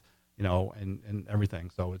restaurants, and everything.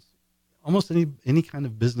 So it's almost any kind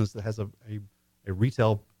of business that has a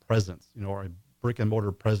retail presence, or a brick and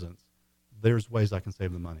mortar presence, there's ways I can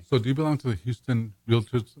save the money. So do you belong to the Houston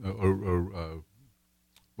Realtors or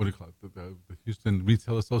what do you call it? The Houston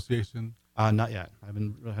Retail Association? Not yet. I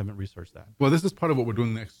haven't researched that. Well, this is part of what we're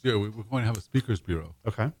doing next year. We're going to have a speakers bureau.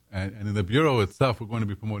 Okay. And in the bureau itself, we're going to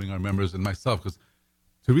be promoting our members and myself, because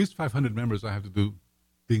to reach 500 members, I have to do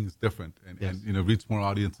things different and reach more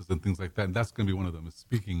audiences and things like that. And that's going to be one of them, is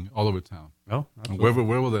speaking all over town. Oh, absolutely.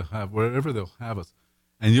 Wherever they'll have us.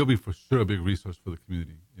 And you'll be for sure a big resource for the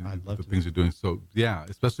community. I'd love the to. things you're doing. So yeah,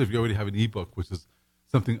 especially if you already have an ebook, which is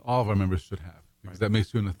something all of our members should have, because that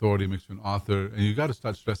makes you an authority, makes you an author, and you got to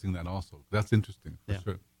start stressing that also. That's interesting for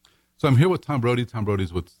sure. So I'm here with Tom Brody. Tom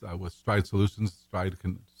Brody's with Stride Solutions. Stride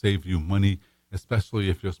can save you money,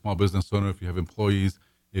 especially if you're a small business owner, if you have employees,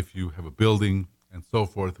 if you have a building, and so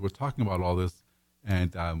forth. We're talking about all this,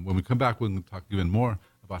 and when we come back, we're going to talk even more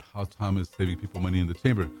about how Tom is saving people money in the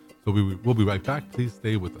chamber. So we'll be right back. Please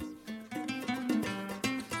stay with us.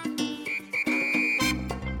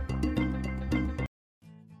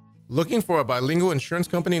 Looking for a bilingual insurance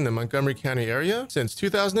company in the Montgomery County area? Since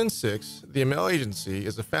 2006, the Amell Agency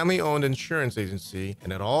is a family-owned insurance agency,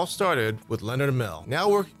 and it all started with Leonard Amell. Now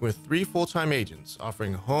working with 3 full-time agents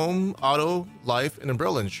offering home, auto, life, and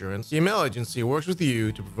umbrella insurance, the Amell Agency works with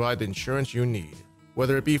you to provide the insurance you need.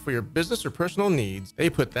 Whether it be for your business or personal needs, they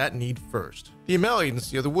put that need first. The Amell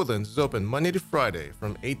Agency of the Woodlands is open Monday to Friday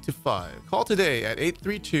from 8 to 5. Call today at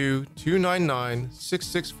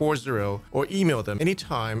 832-299-6640 or email them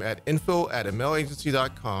anytime at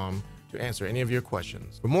info@amellagency.com to answer any of your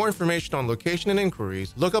questions. For more information on location and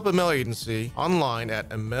inquiries, look up Amell Agency online at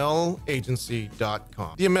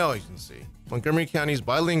amellagency.com. The Amell Agency, Montgomery County's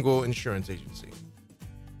bilingual insurance agency.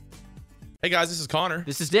 Hey guys, this is Connor.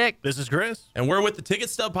 This is Dick. This is Chris. And we're with the Ticket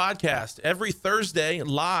Stub Podcast every Thursday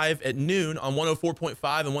live at noon on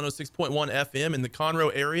 104.5 and 106.1 FM in the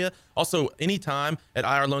Conroe area. Also, anytime at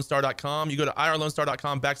irlonestar.com. You go to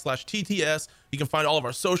irlonestar.com/TTS. You can find all of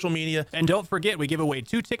our social media. And don't forget, we give away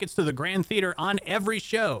 2 tickets to the Grand Theater on every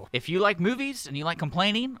show. If you like movies and you like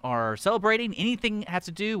complaining or celebrating anything that has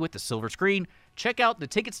to do with the silver screen, check out the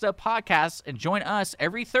Ticket Stub Podcast and join us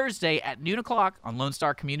every Thursday at noon o'clock on Lone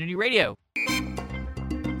Star Community Radio.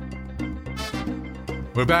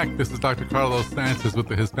 We're back. This is Dr. Carlos Sanchez with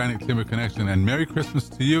the Hispanic Chamber Connection, and Merry Christmas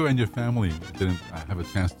to you and your family. I didn't have a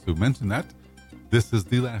chance to mention that. This is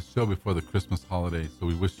the last show before the Christmas holiday, so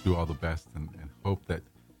we wish you all the best and hope that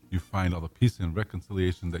you find all the peace and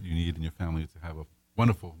reconciliation that you need in your family to have a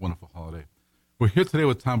wonderful, wonderful holiday. We're here today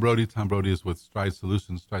with Tom Brody. Tom Brody is with Stride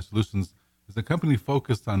Solutions. Stride Solutions is a company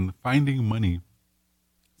focused on finding money,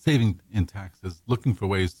 saving in taxes, looking for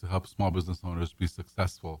ways to help small business owners be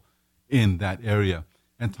successful in that area.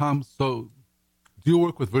 And Tom, so do you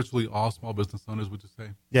work with virtually all small business owners, would you say?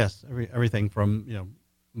 Yes, everything from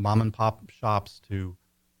mom and pop shops to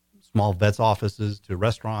small vets offices to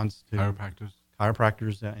restaurants to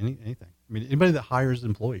chiropractors, anything. I mean, anybody that hires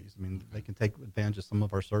employees, I mean, they can take advantage of some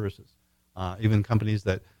of our services. Even companies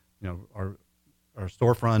that are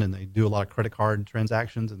storefront and they do a lot of credit card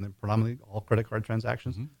transactions, and they're predominantly all credit card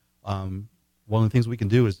transactions. Mm-hmm. One of the things we can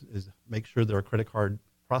do is make sure that our credit card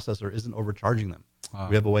processor isn't overcharging them.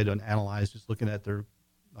 We have a way to analyze just looking at their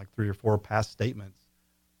 3 or 4 past statements,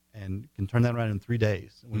 and can turn that around in 3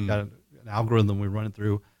 days. We've got an algorithm we run it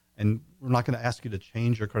through, and we're not going to ask you to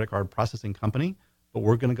change your credit card processing company, but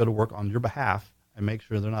we're going to go to work on your behalf and make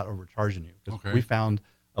sure they're not overcharging you. Because we found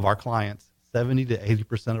of our clients, 70 to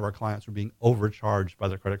 80% of our clients are being overcharged by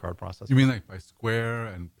their credit card processor. You mean like by Square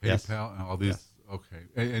and PayPal and all these? Yes. Okay.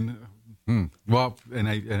 Well, and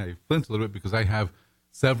I flinch a little bit because I have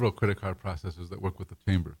several credit card processors that work with the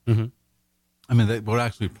chamber. Mm-hmm. I mean, we're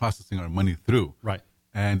actually processing our money through. Right.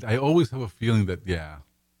 And I always have a feeling that,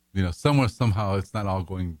 somewhere, somehow, it's not all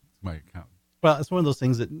going to my account. Well, it's one of those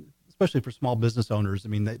things that, especially for small business owners, I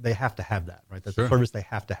mean, they have to have that, right? That's a service they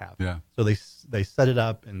have to have. Yeah. So they set it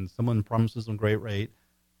up, and someone promises them a great rate,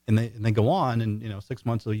 and they go on, and 6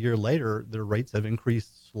 months or a year later, their rates have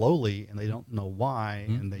increased slowly, and they don't know why,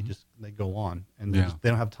 mm-hmm. and they go on, and they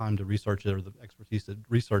don't have time to research it or the expertise to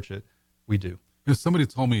research it. We do. Somebody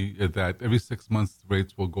told me that every 6 months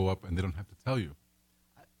rates will go up, and they don't have to tell you.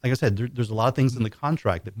 Like I said, there's a lot of things in the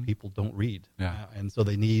contract that people don't read, and so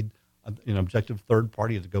they need an objective third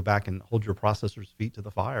party to go back and hold your processor's feet to the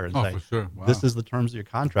fire and say, for sure. Wow. This is the terms of your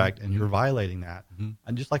contract, and you're violating that. Mm-hmm.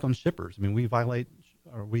 And just like on shippers, I mean, we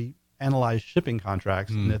analyze shipping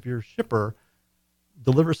contracts, and if your shipper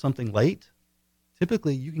delivers something late,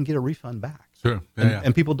 typically you can get a refund back. Sure.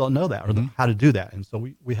 And people don't know that or how to do that, and so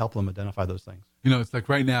we help them identify those things. It's like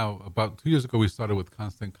right now, about 2 years ago, we started with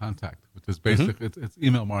Constant Contact, which is basically it's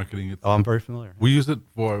email marketing. I'm very familiar. We use it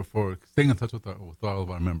for staying in touch with all of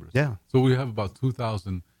our members. Yeah. So we have about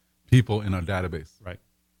 2,000 people in our database. Right.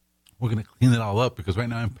 We're going to clean it all up because right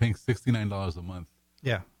now I'm paying $69 a month.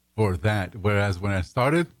 Yeah. For that, whereas when I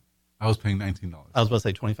started, I was paying $19. I was about to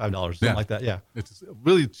say $25, something like that. Yeah. It's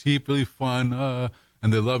really cheap, really fun,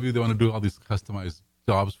 and they love you. They want to do all these customized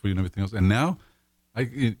jobs for you and everything else. And now,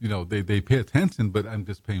 they pay attention, but I'm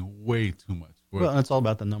just paying way too much. Well, it's all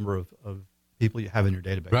about the number of people you have in your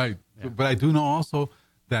database. Right. Yeah. But I do know also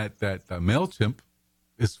that MailChimp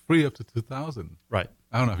is free up to 2,000. Right.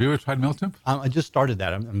 I don't know. Have you ever tried MailChimp? I just started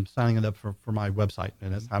that. I'm signing it up for my website,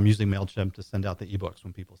 and I'm using MailChimp to send out the ebooks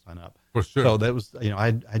when people sign up. For sure. So that was,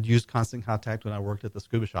 I'd used Constant Contact when I worked at the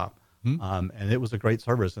Scuba Shop, and it was a great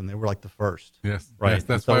service, and they were like the first. Yes. Right. Yes,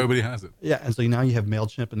 that's why everybody has it. Yeah, and so now you have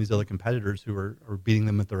MailChimp and these other competitors who are beating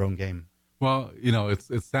them at their own game. Well,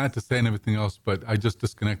 it's sad to say and everything else, but I just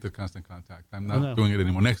disconnected Constant Contact. I'm not doing it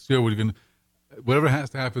anymore. Next year, whatever has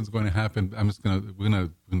to happen is going to happen. We're gonna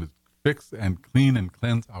fix and clean and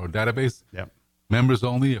cleanse our database. Yeah. Members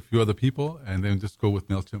only, a few other people, and then just go with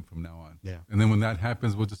MailChimp from now on. Yeah. And then when that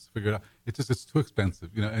happens, we'll just figure it out. It's too expensive,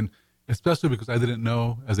 and especially because I didn't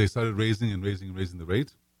know as they started raising the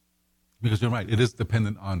rate. Because you're right, it is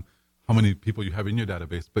dependent on how many people you have in your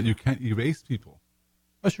database, but you can't erase people.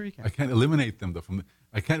 Oh, sure you can. I can't eliminate them though.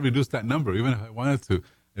 I can't reduce that number, even if I wanted to.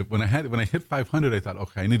 When I hit 500, I thought,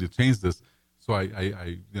 okay, I need to change this. So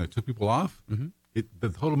I took people off. Mm-hmm. The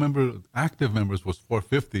total active members was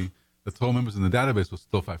 450. The total members in the database was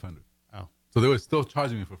still 500. Oh. So they were still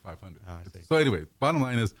charging me for 500. Oh, I see. So anyway, bottom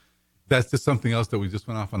line is that's just something else that we just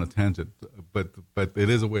went off on a tangent. But it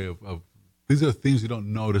is a way of these are things you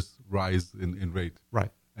don't notice rise in rate.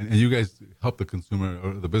 Right. And you guys help the consumer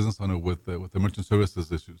or the business owner with the merchant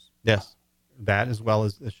services issues. Yes. That as well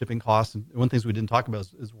as the shipping costs. And one of the things we didn't talk about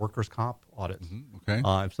is workers' comp audits. Mm-hmm.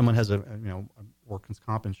 Okay. If someone has a workers'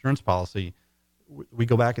 comp insurance policy, we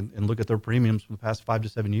go back and look at their premiums from the past 5 to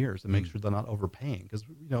 7 years and make sure they're not overpaying. Because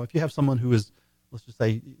if you have someone who is, let's just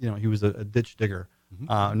say, he was a ditch digger,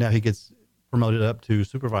 now he gets promoted up to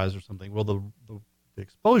supervisor or something. Well, the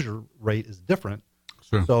exposure rate is different,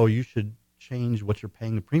 sure. So you should change what you're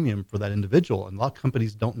paying the premium for that individual. And a lot of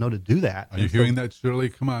companies don't know to do that. Are you hearing that, Shirley?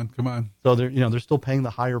 Come on. So they're still paying the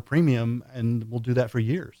higher premium, and we'll do that for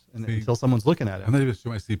years until someone's looking at it. I'm not even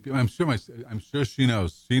sure my CP. I'm sure she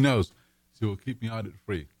knows. She knows. She will keep me audit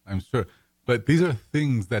free. I'm sure. But these are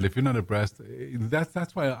things that if you're not abreast,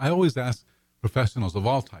 that's why I always ask professionals of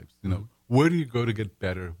all types. Where do you go to get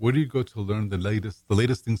better? Where do you go to learn the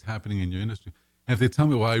latest things happening in your industry? And if they tell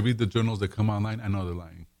me, well, I read the journals that come online, I know they're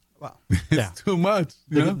lying. Wow. It's too much.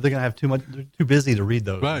 They're going to have too much. They're too busy to read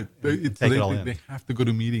those. Right. They have to go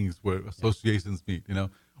to meetings where associations meet,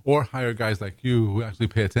 or hire guys like you who actually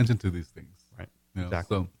pay attention to these things. Right.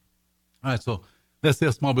 Exactly. So, all right. So let's say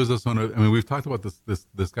a small business owner. I mean, we've talked about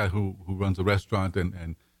this guy who runs a restaurant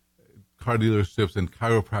and car dealerships and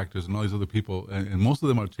chiropractors and all these other people, and most of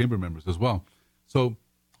them are chamber members as well. So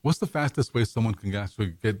what's the fastest way someone can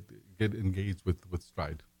actually get engaged with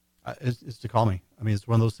Stride? It's to call me. I mean, it's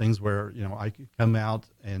one of those things where, I could come out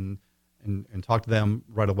and talk to them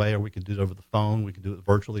right away, or we could do it over the phone. We could do it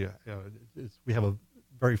virtually. We have a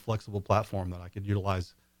very flexible platform that I could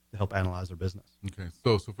utilize to help analyze their business. Okay.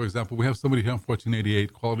 So for example, we have somebody here on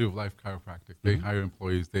 1488, Quality of Life Chiropractic. They hire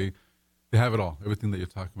employees. They have it all, everything that you're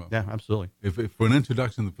talking about. Yeah, absolutely. If for an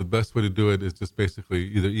introduction, the best way to do it is just basically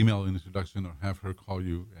either email an introduction or have her call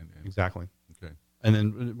you. Exactly. Okay. And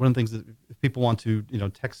then one of the things that if people want to,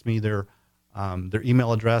 text me their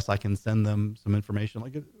email address, I can send them some information,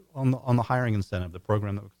 like on the hiring incentive, the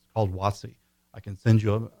program that was called WOTC. I can send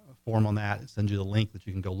you a form on that, send you the link that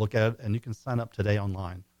you can go look at it, and you can sign up today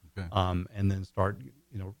online. Okay. And then start,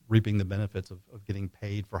 reaping the benefits of getting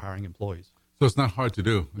paid for hiring employees. So it's not hard to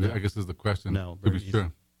do, No. I guess is the question. No, to very be easy.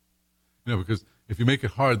 sure. Because if you make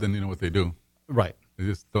it hard, then you know what they do. Right. They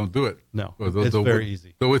just don't do it. No, it's very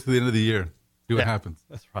easy. They'll wait till the end of the year, see what happens.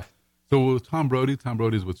 That's right. So Tom Brody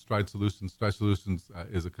is with Stride Solutions. Stride Solutions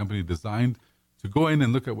is a company designed to go in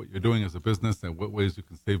and look at what you're doing as a business and what ways you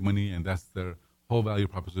can save money, and that's their whole value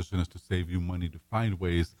proposition is to save you money, to find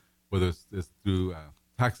ways, whether it's through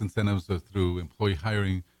tax incentives or through employee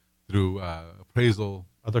hiring, through appraisal.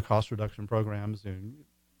 Other cost reduction programs,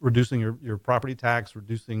 reducing your property tax,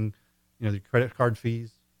 reducing, the credit card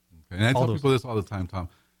fees. Okay. And I tell people this all the time, Tom.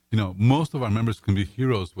 Most of our members can be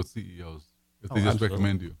heroes with CEOs if they just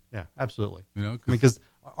recommend you. Yeah, absolutely. Because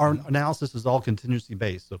our analysis is all contingency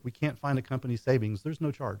based. So if we can't find a company savings, there's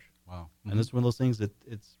no charge. Wow. And it's one of those things that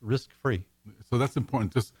it's risk free. So that's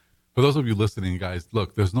important. Just For those of you listening, guys,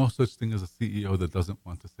 look, there's no such thing as a CEO that doesn't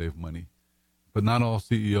want to save money. But not all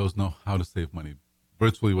CEOs know how to save money.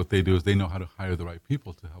 Virtually what they do is they know how to hire the right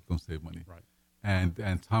people to help them save money. Right.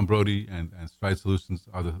 And Tom Brody and Stride Solutions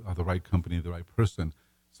are the right company, the right person.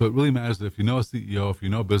 So it really matters that if you know a CEO, if you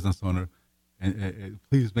know a business owner, and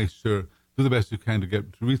please make sure, do the best you can to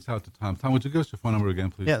reach out to Tom. Tom, would you give us your phone number again,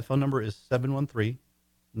 please? Yeah, the phone number is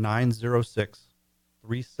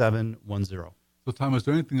 713-906-3710. So, Tom, is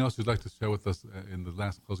there anything else you'd like to share with us in the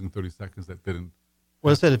last closing 30 seconds that didn't?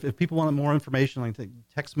 Well, I said, if people want more information, like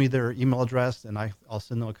text me their email address, and I'll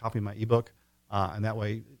send them a copy of my ebook. And that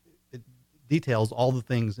way, it details all the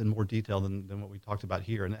things in more detail than what we talked about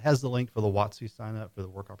here. And it has the link for the WOTC sign up for the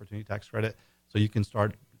Work Opportunity Tax Credit, so you can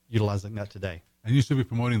start utilizing that today. And you should be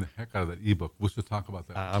promoting the heck out of that ebook. We should talk about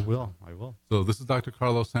that. I will. So this is Dr.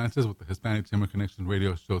 Carlos Sanchez with the Hispanic Chamber Connection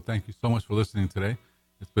radio show. Thank you so much for listening today.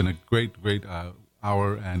 It's been a great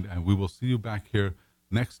hour, and we will see you back here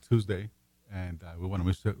next Tuesday. And we want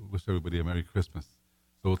to wish everybody a Merry Christmas.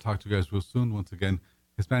 So we'll talk to you guys real soon. Once again,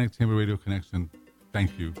 Hispanic Chamber Radio Connection,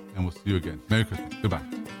 thank you, and we'll see you again. Merry Christmas. Goodbye.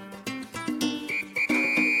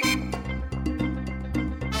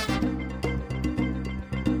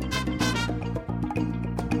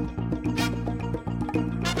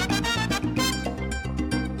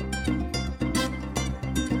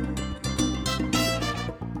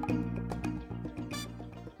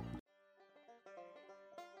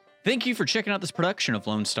 Thank you for checking out this production of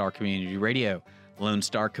Lone Star Community Radio. Lone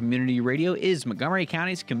Star Community Radio is Montgomery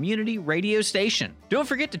County's community radio station. Don't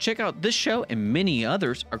forget to check out this show and many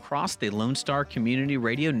others across the Lone Star Community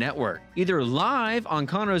Radio Network, either live on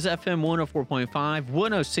Conroe's FM 104.5,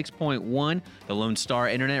 106.1, the Lone Star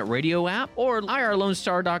Internet Radio app, or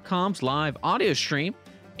irlonestar.com's live audio stream,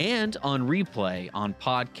 and on replay on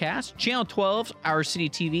podcast, Channel 12's Our City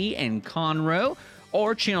TV in Conroe,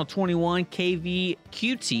 or Channel 21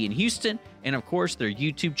 KVQT in Houston, and of course their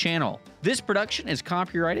YouTube channel. This production is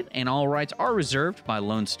copyrighted and all rights are reserved by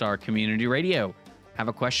Lone Star Community Radio. Have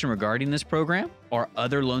a question regarding this program or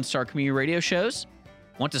other Lone Star Community Radio shows?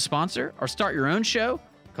 Want to sponsor or start your own show?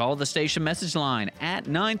 Call the station message line at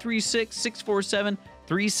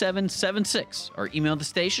 936-647-3776 or email the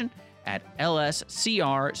station at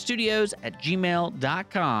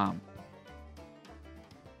lscrstudios@gmail.com.